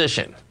short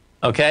position.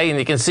 Okay, and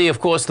you can see, of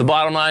course, the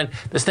bottom line,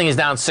 this thing is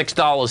down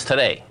 $6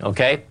 today,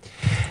 okay?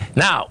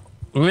 Now,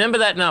 remember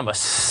that number,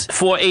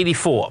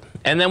 484.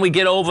 And then we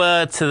get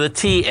over to the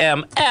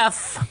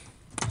TMF,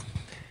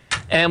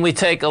 and we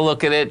take a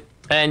look at it,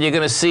 and you're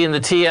going to see in the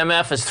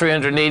TMF is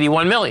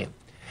 381 million.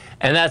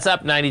 And that's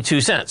up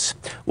 92 cents.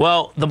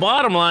 Well, the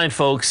bottom line,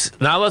 folks,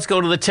 now let's go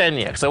to the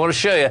 10-year, because I want to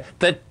show you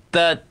that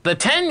the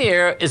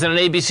 10-year is in an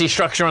ABC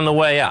structure on the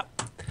way up.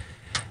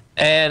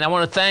 And I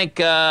want to thank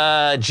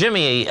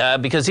Jimmy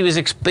because he was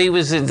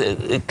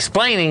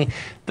explaining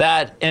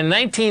that in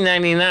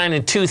 1999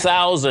 and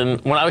 2000,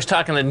 when I was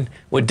talking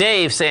with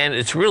Dave, saying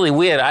it's really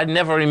weird. I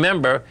never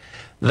remember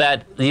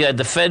that you had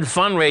the Fed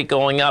fund rate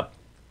going up,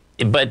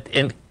 but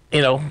in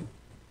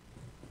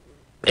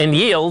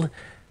yield,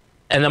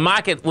 and the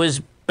market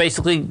was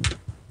basically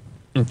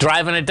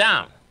driving it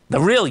down.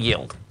 The real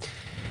yield.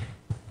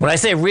 When I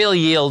say real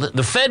yield,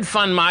 the Fed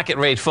fund market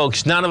rate,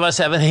 folks, none of us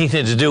have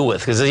anything to do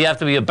with, because you have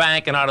to be a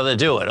bank in order to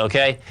do it,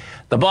 okay?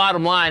 The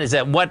bottom line is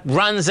that what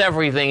runs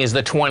everything is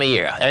the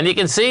 20-year. And you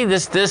can see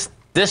this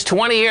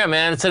 20-year,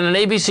 man, it's in an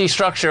ABC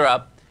structure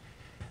up.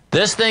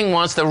 This thing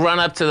wants to run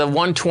up to the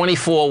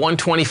 124,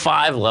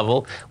 125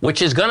 level,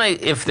 which is going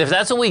to, if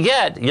that's what we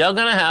get, you're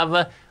going to have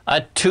a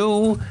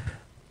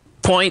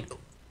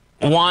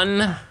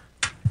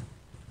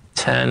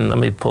 2.110, let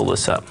me pull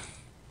this up.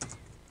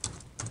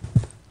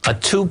 A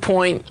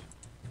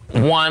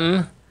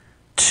 2.1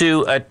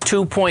 to a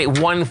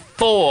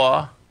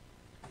 2.14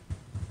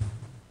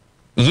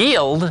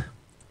 yield,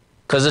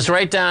 because it's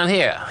right down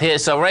here.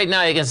 So right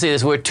now you can see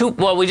this. We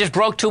just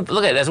broke 2.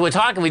 Look at it. As we're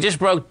talking, we just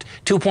broke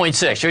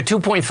 2.6. You're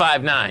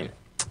 2.59.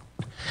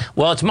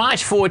 Well, it's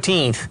March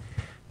 14th.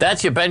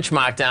 That's your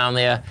benchmark down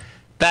there.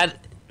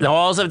 Now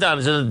all I've done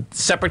is a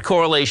separate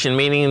correlation,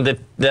 meaning that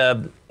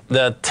the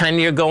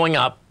 10-year going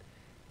up.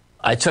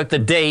 I took the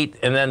date,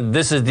 and then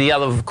this is the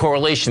other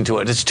correlation to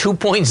it. It's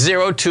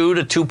 2.02 to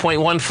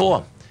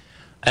 2.14.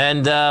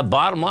 And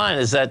bottom line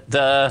is that,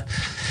 that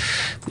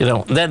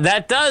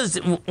does,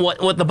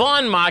 what the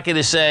bond market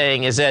is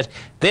saying is that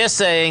they're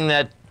saying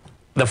that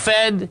the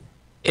Fed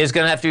is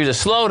going to have to either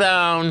slow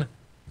down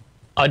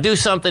or do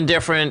something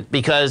different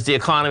because the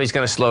economy is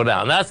going to slow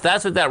down.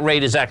 That's what that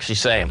rate is actually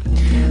saying.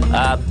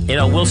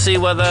 We'll see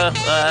whether,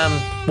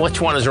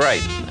 which one is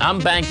right. I'm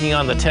banking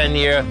on the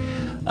 10-year.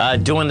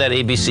 Doing that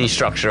ABC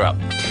structure up.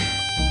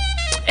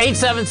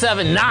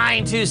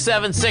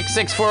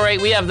 877-927-6648.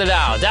 We have the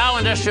Dow. Dow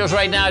Industrials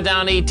right now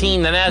down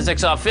 18. The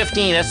Nasdaq's off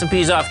 15.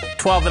 S&P's off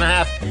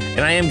 12.5. And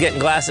I am getting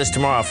glasses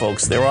tomorrow,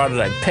 folks. They're ordered.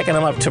 I'm picking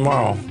them up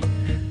tomorrow.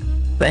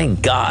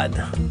 Thank God.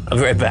 I'll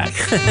be right back.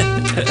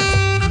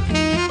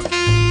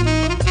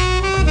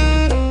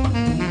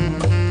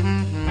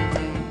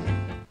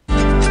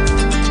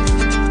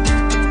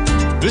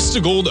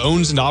 Vista Gold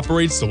owns and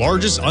operates the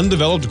largest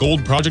undeveloped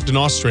gold project in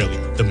Australia,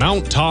 the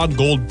Mount Todd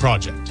Gold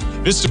Project.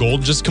 Vista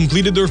Gold just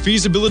completed their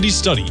feasibility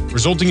study,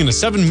 resulting in a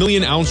 7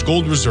 million ounce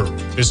gold reserve.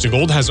 Vista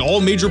Gold has all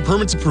major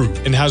permits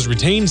approved and has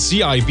retained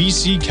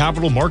CIBC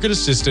capital market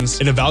assistance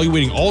in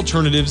evaluating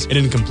alternatives and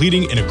in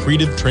completing an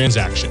accretive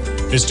transaction.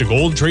 Vista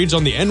Gold trades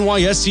on the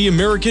NYSE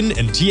American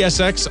and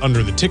TSX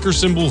under the ticker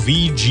symbol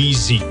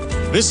VGZ.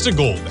 Vista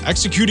Gold,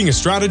 executing a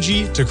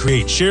strategy to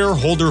create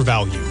shareholder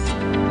value.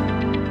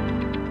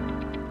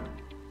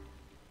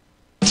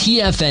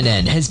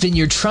 TFNN has been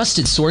your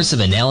trusted source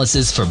of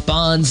analysis for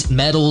bonds,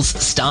 metals,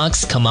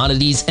 stocks,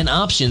 commodities, and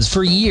options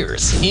for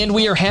years. And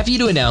we are happy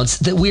to announce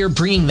that we are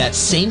bringing that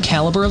same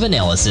caliber of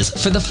analysis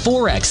for the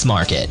Forex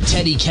market.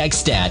 Teddy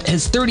Keckstad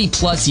has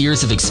 30-plus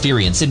years of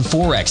experience in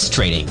Forex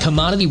trading,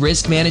 commodity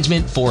risk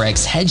management,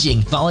 Forex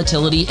hedging,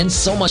 volatility, and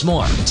so much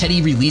more.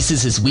 Teddy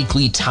releases his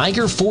weekly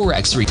Tiger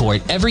Forex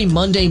report every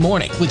Monday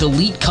morning with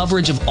elite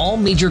coverage of all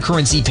major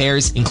currency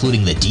pairs,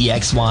 including the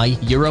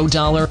DXY, Euro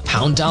dollar,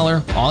 Pound dollar,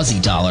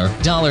 Aussie dollar,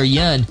 dollar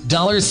yen,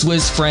 dollar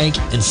Swiss franc,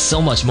 and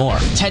so much more.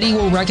 Teddy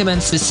will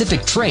recommend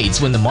specific trades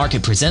when the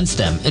market presents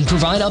them and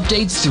provide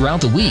updates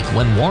throughout the week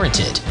when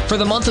warranted. For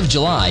the month of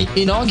July,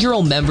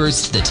 inaugural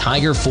members to the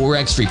Tiger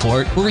Forex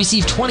Report will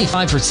receive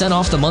 25%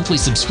 off the monthly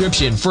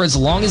subscription for as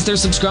long as they're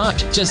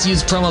subscribed. Just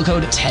use promo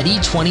code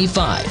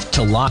TEDDY25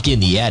 to lock in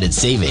the added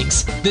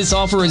savings. This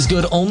offer is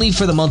good only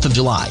for the month of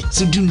July,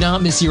 so do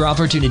not miss your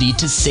opportunity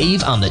to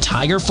save on the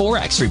Tiger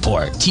Forex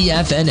Report.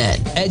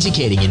 TFNN,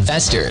 educating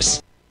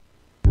investors.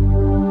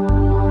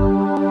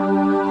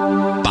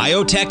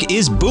 Biotech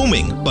is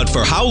booming, but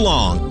for how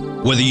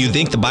long? Whether you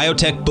think the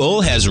biotech bull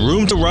has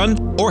room to run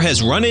or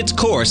has run its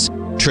course,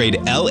 Trade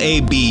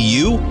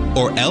LABU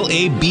or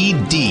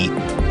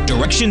LABD.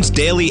 Directions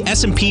Daily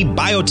S&P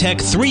Biotech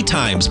 3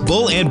 times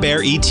Bull and Bear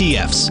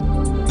ETFs.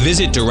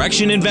 Visit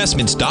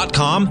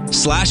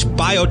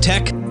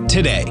directioninvestments.com/biotech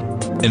today.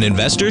 An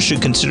investor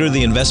should consider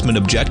the investment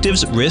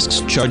objectives,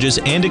 risks, charges,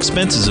 and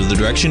expenses of the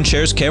Direction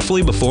shares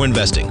carefully before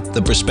investing.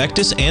 The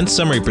prospectus and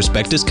summary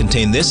prospectus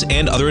contain this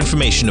and other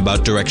information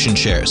about Direction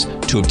shares.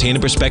 To obtain a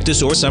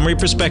prospectus or summary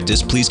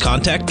prospectus, please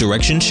contact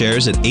Direction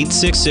shares at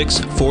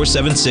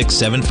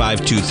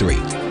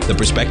 866-476-7523. The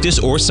prospectus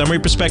or summary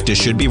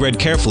prospectus should be read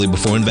carefully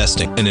before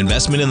investing. An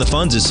investment in the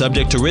funds is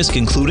subject to risk,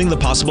 including the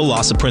possible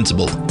loss of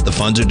principal. The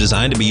funds are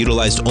designed to be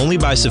utilized only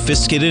by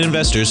sophisticated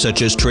investors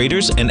such as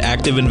traders and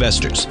active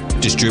investors.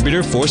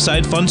 Distributor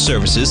Foreside Fund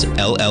Services,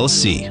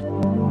 LLC.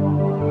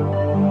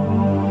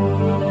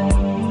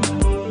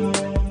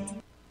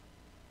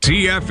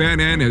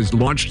 TFNN has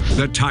launched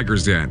the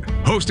Tiger's Den.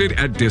 Hosted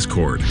at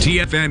Discord,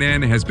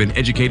 TFNN has been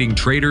educating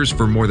traders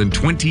for more than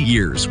 20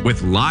 years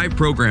with live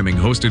programming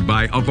hosted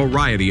by a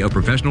variety of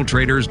professional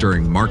traders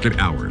during market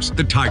hours.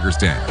 The Tiger's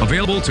Den,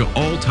 available to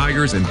all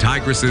tigers and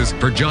tigresses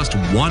for just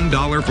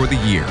 $1 for the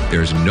year.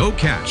 There's no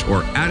catch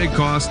or added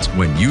costs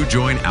when you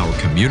join our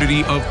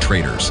community of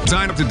traders.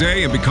 Sign up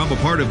today and become a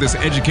part of this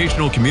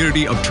educational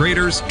community of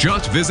traders.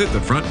 Just visit the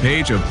front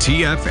page of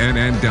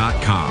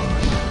TFNN.com.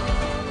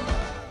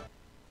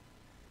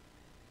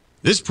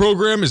 This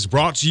program is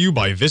brought to you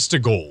by Vista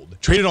Gold,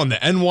 traded on the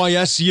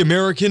NYSE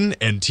American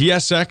and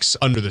TSX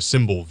under the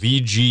symbol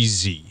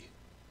VGZ.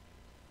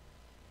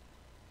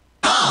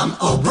 Tom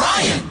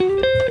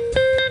O'Brien.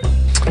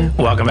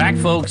 Welcome back,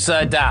 folks.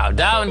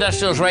 Dow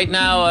Industrials right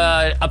now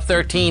up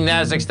 13,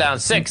 Nasdaq's down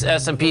 6,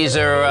 S&Ps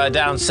are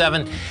down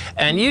 7.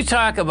 And you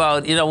talk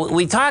about,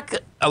 we talk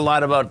a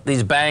lot about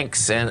these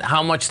banks and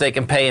how much they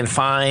can pay in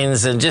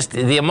fines, and just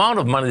the amount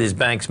of money these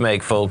banks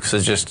make, folks,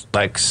 is just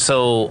like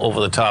so over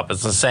the top.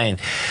 It's insane.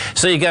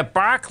 So you got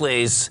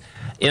Barclays,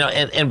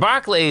 and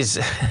Barclays,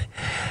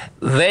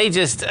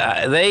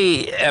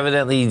 they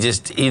evidently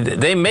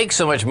they make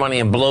so much money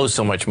and blow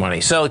so much money.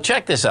 So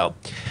check this out.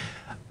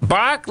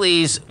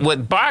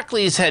 What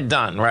Barclays had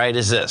done, right,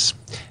 is this.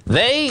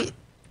 They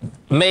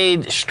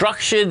made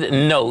structured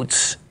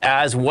notes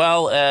as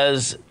well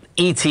as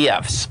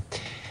ETFs.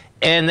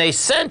 And they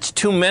sent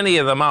too many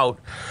of them out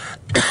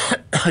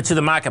to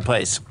the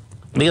marketplace.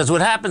 Because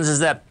what happens is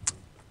that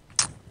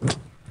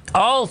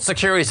all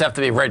securities have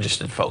to be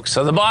registered, folks.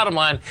 So the bottom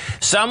line,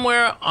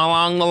 somewhere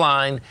along the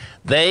line,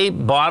 they,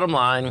 bottom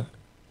line,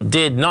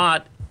 did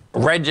not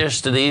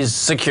register these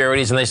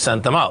securities and they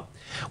sent them out.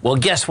 Well,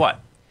 guess what?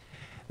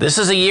 This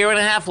is a year and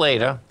a half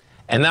later,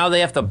 and now they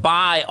have to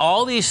buy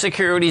all these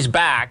securities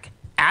back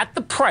at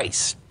the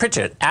price,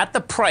 Pritchard, at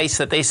the price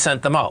that they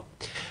sent them out.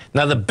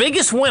 Now, the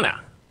biggest winner,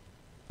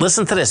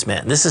 listen to this,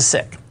 man, this is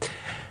sick.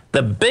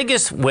 The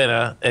biggest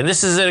winner, and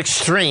this is an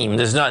extreme,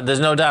 there's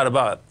no doubt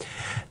about it.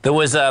 There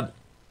was now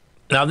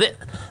they're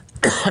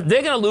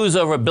going to lose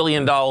over $1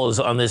 billion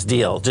on this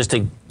deal, just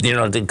to,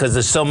 because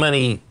there's so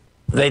many.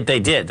 They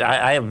did.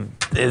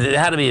 It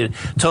had to be a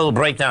total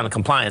breakdown of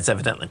compliance,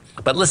 evidently.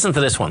 But listen to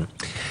this one.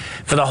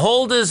 For the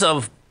holders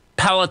of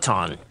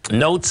Peloton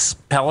notes,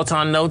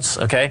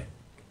 okay,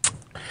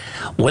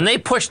 when they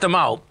pushed them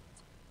out,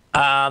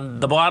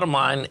 the bottom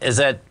line is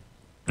that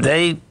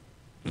they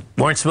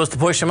weren't supposed to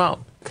push them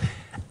out.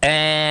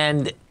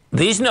 And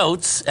these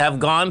notes have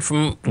gone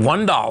from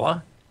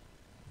 $1,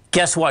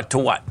 guess what, to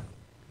what?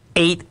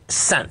 8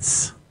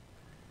 cents.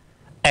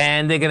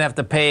 And they're going to have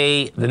to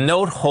pay the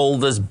note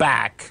holders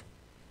back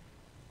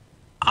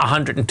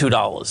 $102.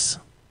 Well,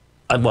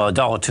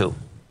 $1.02.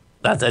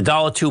 That's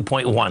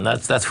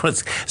 $1.2.1. That's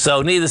what's.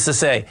 So needless to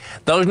say,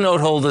 those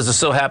note holders are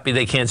so happy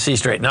they can't see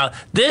straight. Now,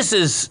 this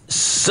is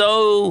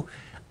so.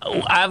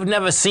 I've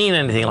never seen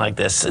anything like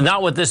this.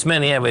 Not with this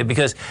many anyway.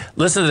 Because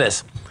listen to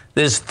this.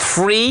 There's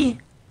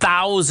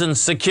 3,000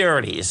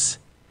 securities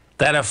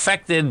that are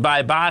affected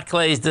by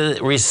Barclays'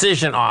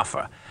 rescission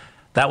offer.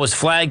 That was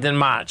flagged in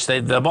March.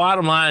 The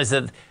bottom line is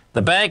that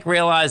the bank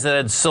realized that it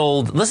had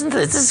sold, listen to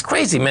this is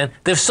crazy, man.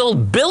 They've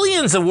sold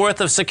billions of worth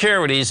of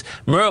securities,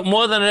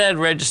 more than it had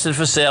registered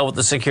for sale with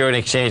the Security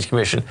and Exchange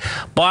Commission.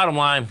 Bottom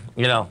line,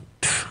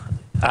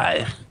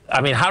 I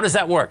mean, how does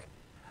that work?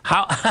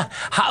 How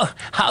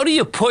do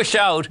you push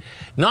out,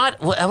 how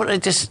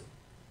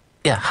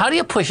do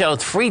you push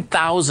out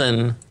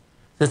 3,000,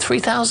 the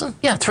 3,000?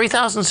 Yeah,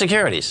 3,000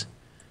 securities.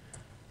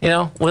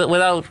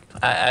 Without,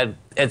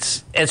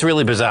 it's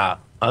really bizarre.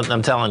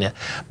 I'm telling you.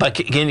 But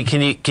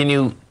can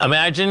you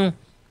imagine,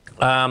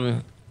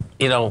 bottom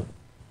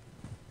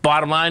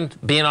line,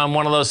 being on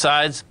one of those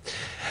sides?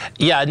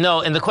 Yeah, no.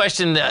 And the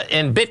question,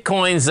 in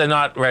Bitcoins, they're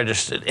not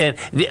registered. And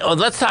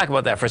let's talk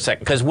about that for a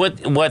second, because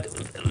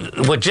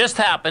what just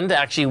happened,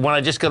 actually, when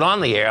I just got on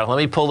the air, let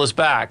me pull this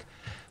back,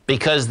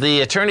 because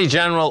the Attorney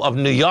General of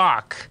New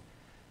York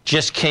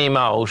just came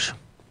out.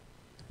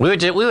 We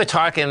were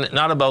talking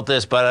not about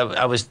this, but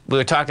we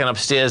were talking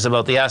upstairs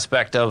about the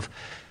aspect of,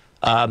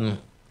 the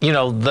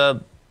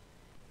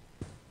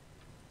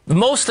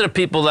most of the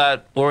people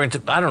that were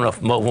into, I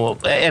don't know,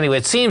 anyway,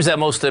 it seems that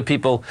most of the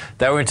people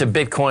that were into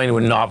Bitcoin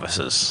were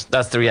novices.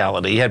 That's the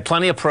reality. You had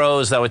plenty of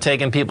pros that were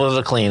taking people as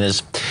the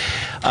cleaners.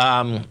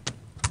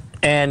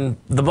 And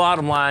the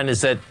bottom line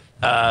is that,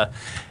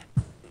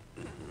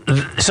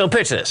 so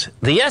picture this.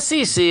 The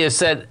SEC has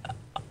said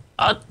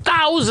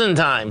 1,000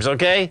 times,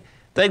 okay,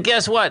 that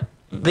guess what?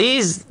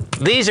 These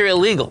are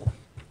illegal.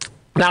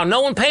 Now,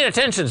 no one paid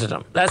attention to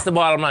them. That's the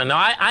bottom line.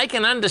 Now, I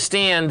can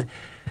understand,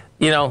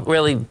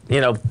 really,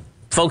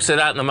 folks that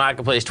are out in the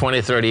marketplace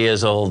 20, 30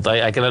 years old,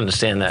 I can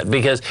understand that.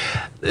 Because,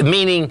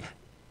 meaning,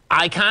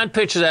 I can't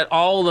picture that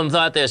all of them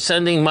thought they're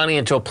sending money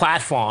into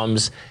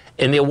platforms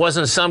and there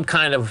wasn't some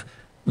kind of,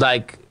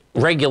 like,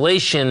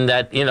 regulation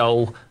that,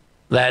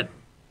 that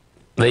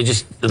they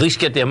just at least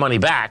get their money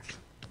back.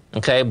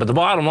 Okay? But the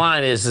bottom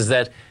line is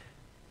that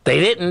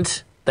they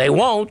didn't, they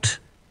won't,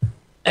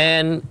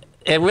 and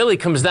it really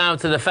comes down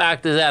to the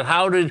fact is that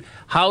how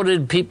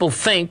did people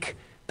think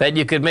that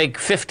you could make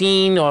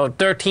 15 or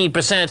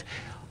 13%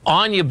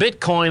 on your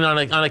Bitcoin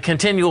on a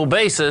continual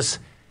basis?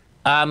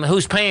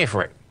 Who's paying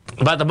for it?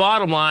 But the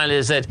bottom line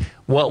is that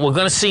what we're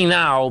going to see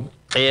now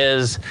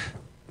is,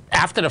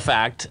 after the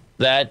fact,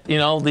 that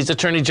these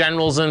attorney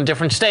generals in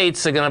different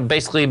states are going to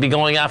basically be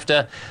going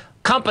after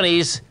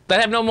companies that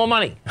have no more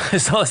money.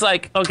 So it's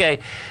like, okay,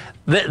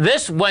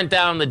 this went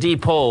down the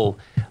deep hole.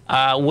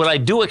 What I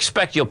do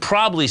expect you'll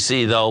probably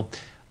see, though,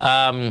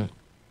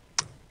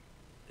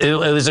 it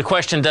was a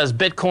question, does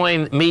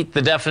Bitcoin meet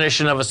the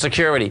definition of a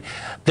security?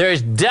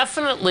 There's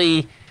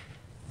definitely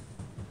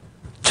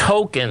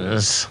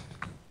tokens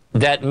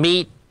that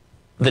meet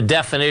the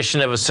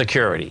definition of a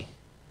security.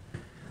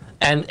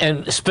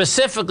 And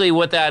specifically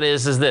what that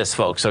is this,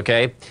 folks,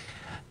 okay?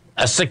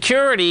 A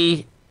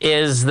security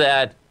is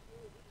that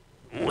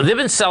they've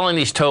been selling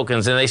these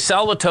tokens, and they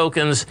sell the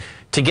tokens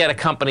to get a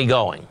company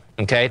going,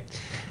 okay?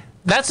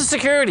 That's a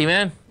security,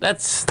 man.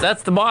 That's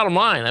the bottom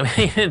line. I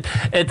mean,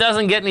 it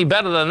doesn't get any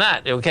better than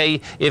that,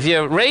 okay? If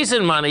you're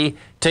raising money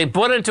to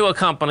put into a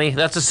company,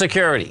 that's a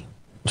security.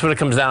 That's what it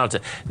comes down to.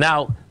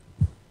 Now,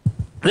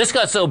 this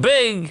got so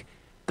big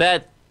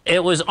that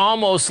it was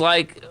almost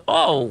like,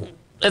 oh,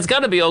 it's got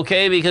to be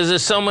okay because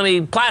there's so many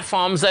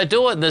platforms that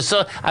do it.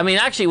 I mean,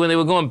 actually, when they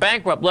were going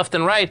bankrupt left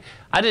and right,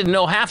 I didn't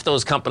know half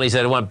those companies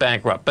that went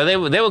bankrupt. But they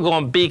were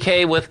going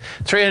BK with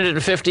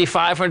 350,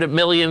 500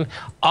 million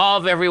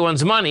of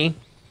everyone's money.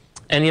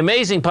 And the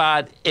amazing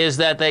part is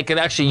that they could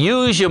actually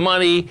use your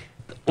money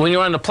when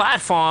you're on the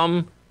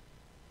platform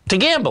to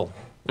gamble.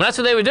 And that's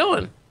what they were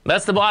doing.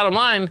 That's the bottom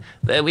line.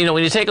 When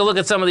you take a look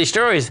at some of these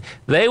stories,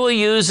 they were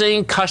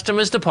using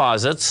customers'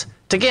 deposits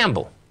to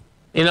gamble.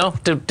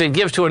 To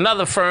give to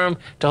another firm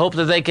to hope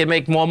that they can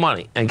make more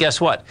money. And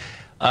guess what?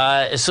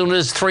 As soon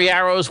as 3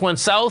 Arrows went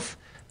south,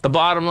 the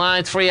bottom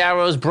line, 3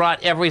 Arrows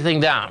brought everything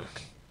down.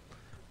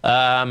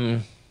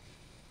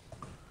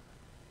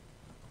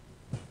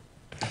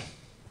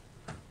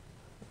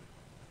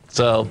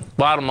 So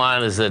bottom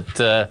line is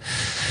that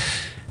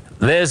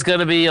there's going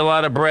to be a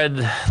lot of bread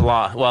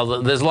lost.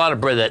 Well, there's a lot of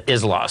bread that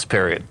is lost,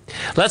 period.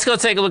 Let's go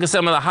take a look at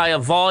some of the higher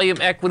volume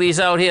equities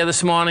out here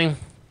this morning.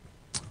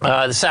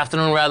 This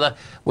afternoon, rather.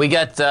 We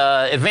got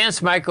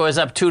Advanced Micro is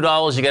up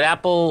 $2. You got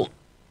Apple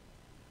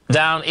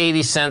down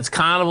 80 cents.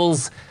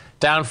 Carnival's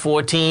down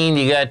 14.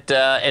 You got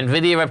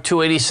NVIDIA up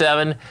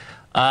 287.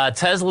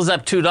 Tesla's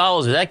up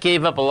 $2. That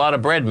gave up a lot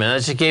of bread, man.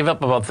 That just gave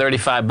up about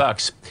 35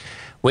 bucks.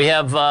 We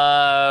have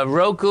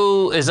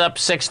Roku is up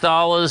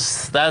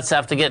 $6. That's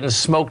after getting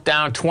smoked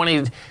down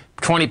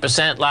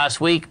 20%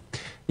 last week.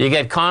 You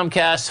get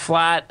Comcast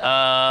flat.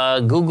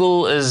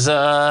 Google is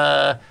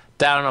down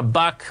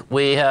 $1.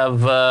 We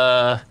have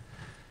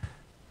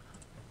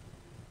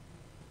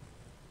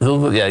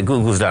Google. Yeah,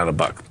 Google's down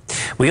 $1.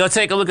 We go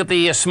take a look at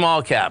the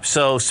small caps.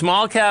 So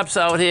small caps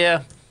out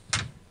here.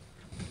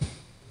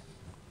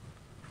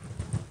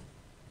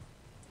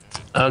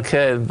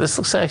 Okay, this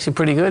looks actually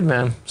pretty good,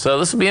 man. So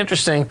this will be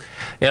interesting.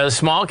 The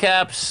small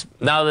caps.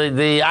 Now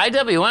the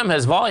IWM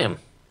has volume.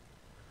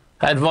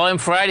 Had volume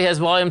Friday, has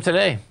volume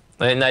today.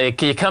 And now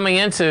you're coming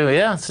into,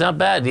 it's not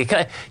bad.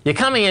 You're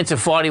coming into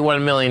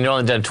 41 million, you're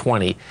only done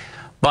 20.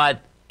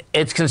 But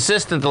it's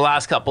consistent the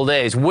last couple of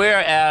days,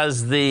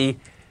 whereas the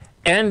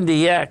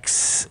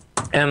NDX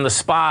and the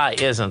SPY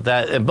isn't.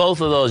 In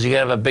both of those, you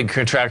have a big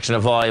contraction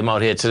of volume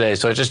out here today.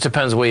 So it just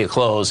depends where you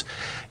close.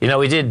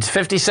 We did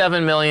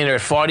 57 million, or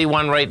at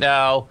 41 right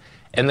now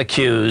in the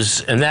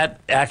Qs, and that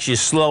actually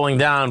is slowing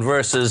down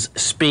versus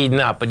speeding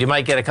up. But you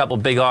might get a couple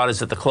big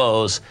orders at the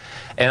close.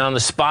 And on the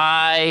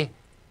SPY,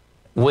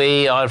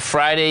 on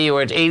Friday, you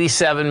were at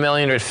 87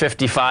 million, or at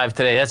 55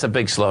 today. That's a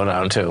big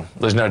slowdown, too.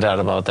 There's no doubt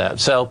about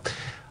that. So,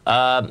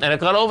 and it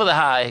got over the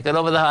high. It got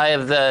over the high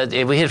of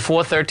we hit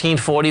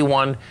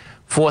 413.41,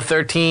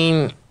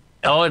 413,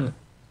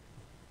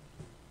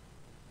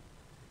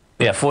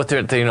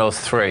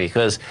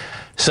 413.03.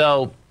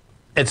 So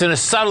it's in a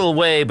subtle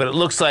way, but it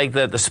looks like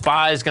that the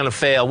SPY is going to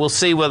fail. We'll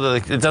see whether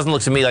it doesn't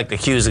look to me like the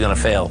Qs are going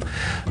to fail.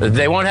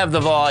 They won't have the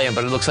volume,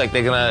 but it looks like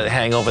they're going to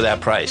hang over that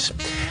price.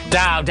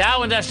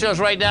 Dow Industrials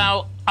right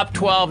now up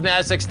 12,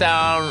 Nasdaq's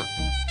down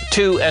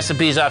 2,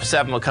 S&P's up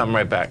 7. We'll come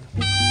right back.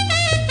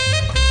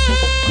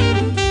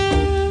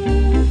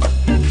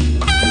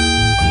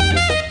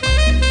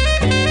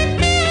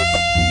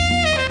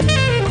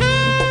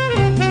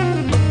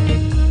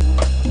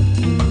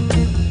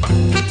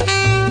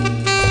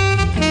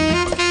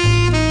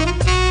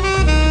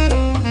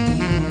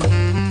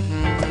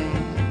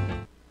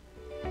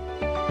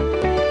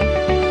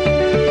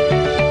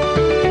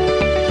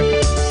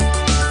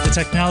 The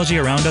technology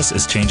around us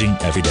is changing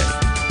every day.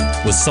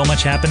 With so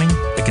much happening,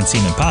 it can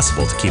seem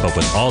impossible to keep up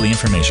with all the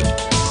information.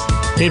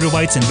 David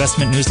White's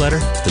investment newsletter,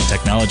 The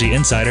Technology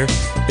Insider,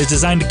 is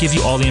designed to give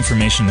you all the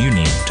information you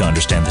need to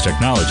understand the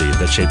technology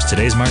that shapes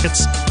today's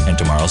markets and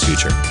tomorrow's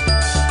future.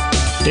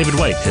 David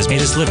White has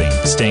made his living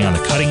staying on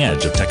the cutting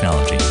edge of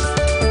technology.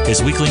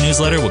 His weekly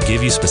newsletter will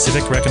give you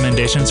specific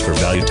recommendations for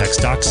value tech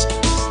stocks,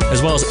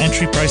 as well as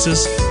entry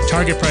prices,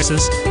 target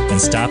prices, and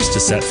stops to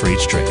set for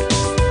each trade.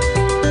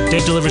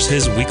 Dave delivers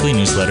his weekly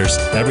newsletters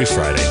every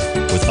Friday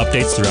with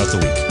updates throughout the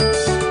week.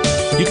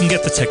 You can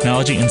get the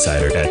Technology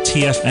Insider at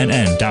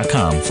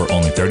TFNN.com for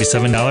only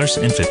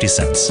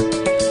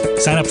 $37.50.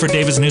 Sign up for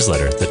David's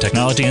newsletter, The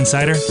Technology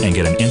Insider, and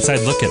get an inside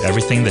look at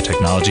everything the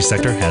technology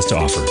sector has to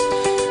offer.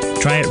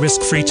 Try it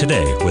risk-free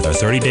today with our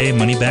 30-day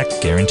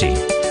money-back guarantee.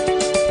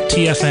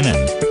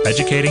 TFNN,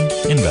 educating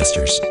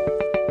investors.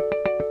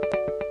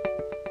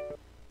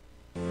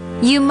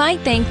 You might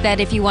think that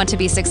if you want to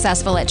be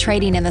successful at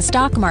trading in the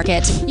stock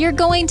market, you're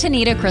going to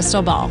need a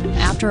crystal ball.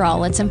 After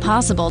all, it's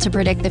impossible to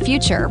predict the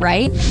future,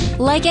 right?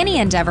 Like any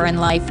endeavor in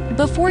life,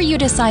 before you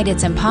decide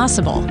it's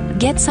impossible,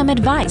 get some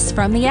advice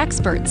from the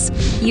experts.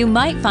 You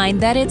might find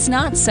that it's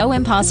not so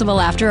impossible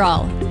after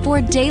all.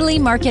 For daily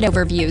market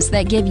overviews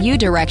that give you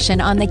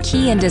direction on the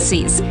key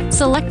indices,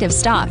 selective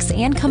stocks,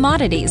 and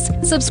commodities,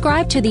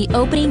 subscribe to the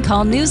Opening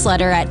Call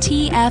newsletter at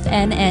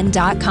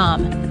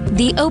TFNN.com.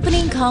 The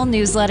Opening Call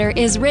newsletter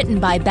is written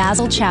by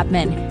Basil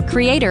Chapman,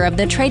 creator of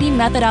the trading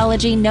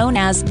methodology known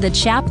as the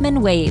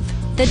Chapman Wave.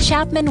 The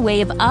Chapman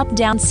Wave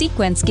up-down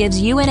sequence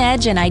gives you an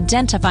edge in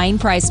identifying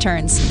price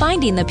turns,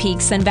 finding the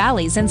peaks and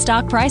valleys in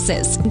stock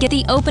prices. Get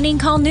the Opening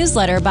Call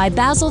newsletter by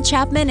Basil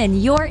Chapman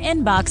in your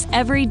inbox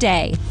every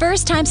day.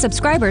 First-time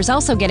subscribers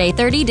also get a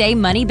 30-day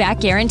money-back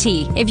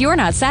guarantee. If you're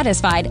not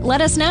satisfied,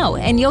 let us know,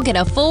 and you'll get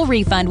a full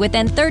refund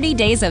within 30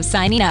 days of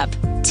signing up.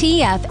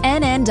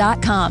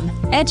 TFNN.com,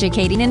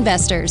 educating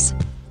investors.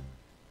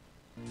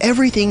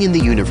 Everything in the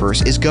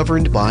universe is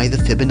governed by the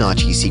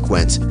Fibonacci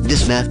sequence.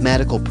 This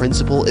mathematical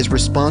principle is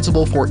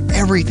responsible for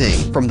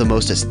everything from the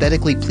most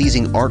aesthetically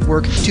pleasing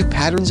artwork to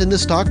patterns in the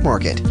stock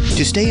market.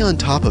 To stay on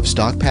top of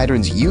stock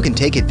patterns you can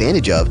take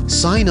advantage of,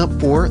 sign up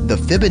for the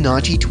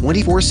Fibonacci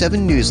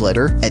 24/7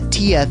 newsletter at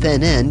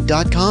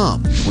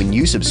TFNN.com. When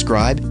you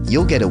subscribe,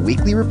 you'll get a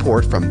weekly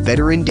report from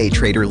veteran day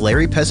trader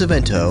Larry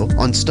Pesavento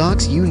on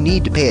stocks you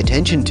need to pay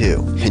attention to.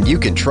 And you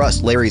can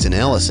trust Larry's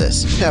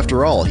analysis.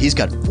 After all, he's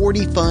got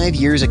 45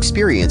 years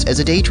experience as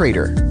a day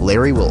trader.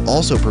 Larry will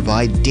also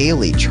provide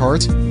daily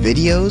charts,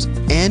 videos,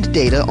 and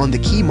data on the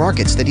key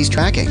markets that he's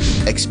tracking.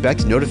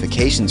 Expect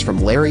notifications from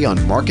Larry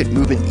on market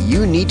movement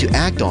you need to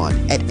act on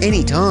at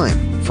any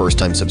time.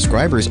 First-time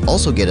subscribers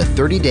also get a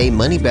 30-day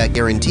money-back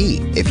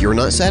guarantee. If you're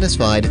not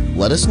satisfied,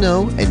 let us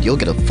know and you'll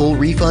get a full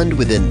refund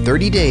within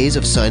 30 days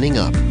of signing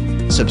up.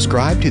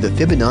 Subscribe to the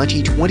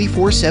Fibonacci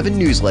 24/7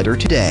 newsletter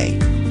today.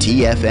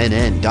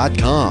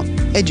 TFNN.com,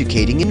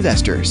 educating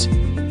investors.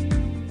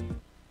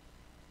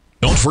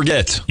 Don't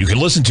forget, you can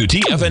listen to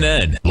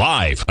TFNN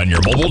live on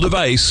your mobile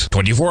device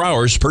 24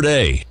 hours per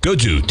day. Go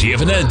to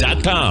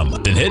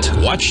TFNN.com, then hit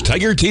Watch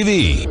Tiger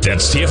TV.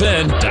 That's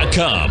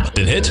TFNN.com,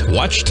 then hit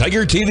Watch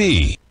Tiger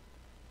TV.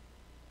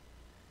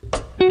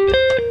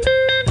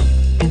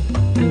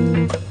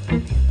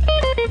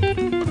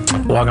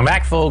 Welcome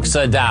back, folks.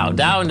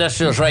 Dow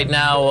Industrials right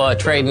now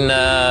trading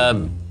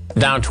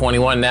down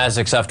 21,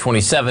 Nasdaq's up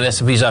 27,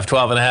 S&P's up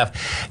 12.5.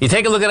 You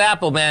take a look at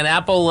Apple, man.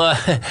 Apple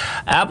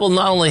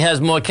not only has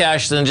more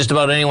cash than just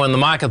about anyone in the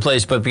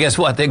marketplace, but guess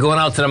what? They're going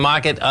out to the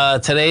market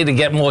today to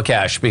get more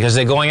cash because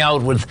they're going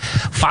out with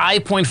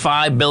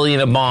 $5.5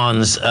 billion of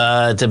bonds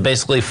to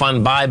basically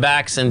fund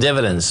buybacks and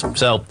dividends.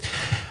 So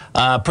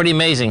pretty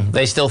amazing.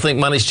 They still think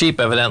money's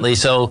cheap, evidently.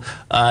 So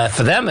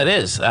for them, it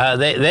is.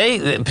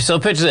 So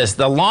picture this: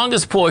 the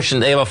longest portion.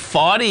 They have a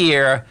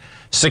 40-year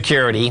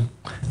security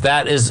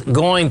that is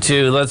going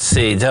to, let's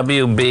see,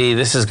 WB,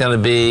 this is going to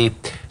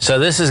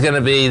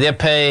be, they're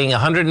paying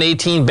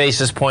 118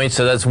 basis points,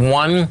 so that's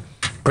 1%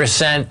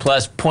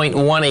 plus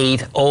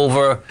 0.18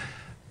 over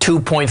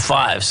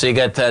 2.5. So you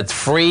got that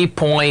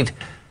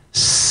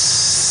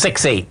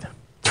 3.68.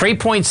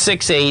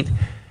 3.68.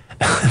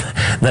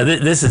 Now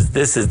this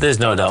is, there's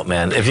no doubt,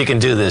 man. If you can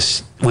do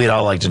this, we'd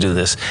all like to do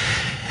this.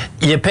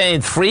 You're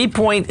paying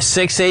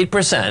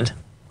 3.68%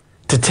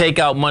 to take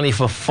out money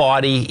for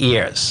 40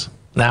 years.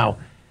 Now,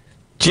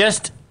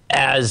 just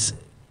as,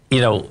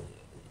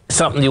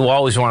 something you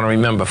always want to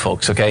remember,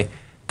 folks, okay,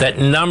 that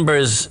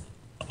numbers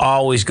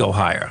always go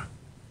higher.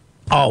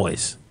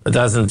 Always. It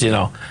doesn't,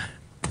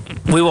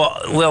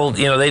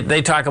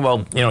 they talk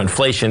about,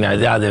 inflation.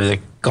 There's a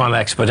gone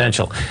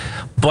exponential.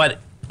 But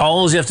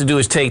all you have to do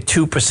is take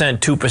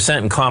 2%,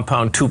 and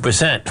compound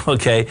 2%,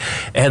 okay?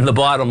 And the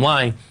bottom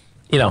line,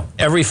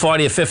 every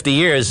 40 or 50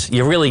 years,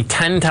 you're really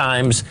 10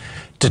 times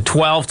to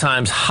 12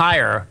 times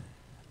higher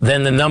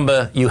than the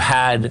number you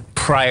had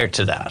prior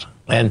to that.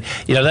 And,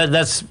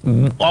 that's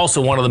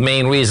also one of the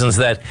main reasons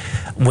that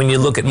when you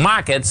look at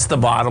markets, the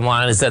bottom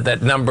line is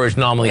that number is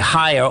normally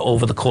higher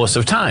over the course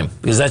of time,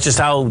 because that's just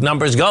how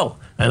numbers go.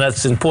 And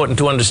that's important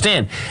to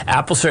understand.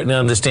 Apple certainly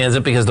understands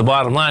it, because the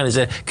bottom line is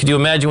that, could you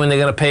imagine when they're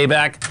going to pay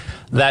back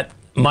that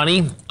money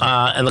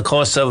in the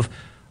course of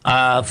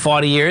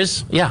 40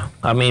 years? Yeah.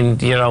 I mean,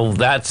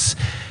 that's,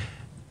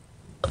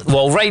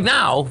 well, right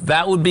now,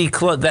 that would be,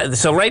 so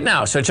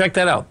check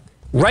that out.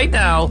 Right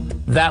now,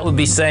 that would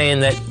be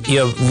saying that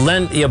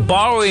you're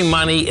borrowing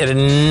money at a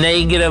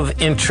negative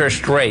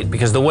interest rate,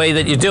 because the way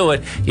that you do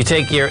it, you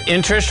take your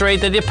interest rate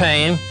that you're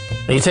paying,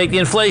 and you take the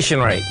inflation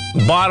rate.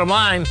 Bottom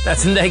line,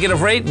 that's a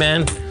negative rate,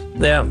 man.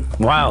 They're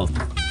wild.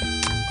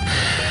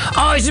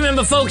 Always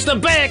remember, folks, the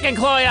bear can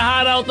claw your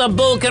heart out, the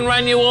bull can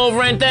run you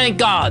over, and thank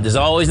God there's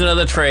always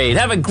another trade.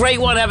 Have a great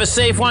one, have a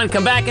safe one.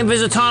 Come back and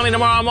visit Tommy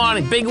tomorrow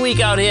morning. Big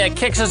week out here.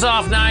 Kicks us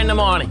off 9 in the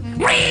morning.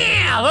 Look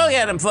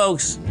at him,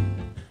 folks.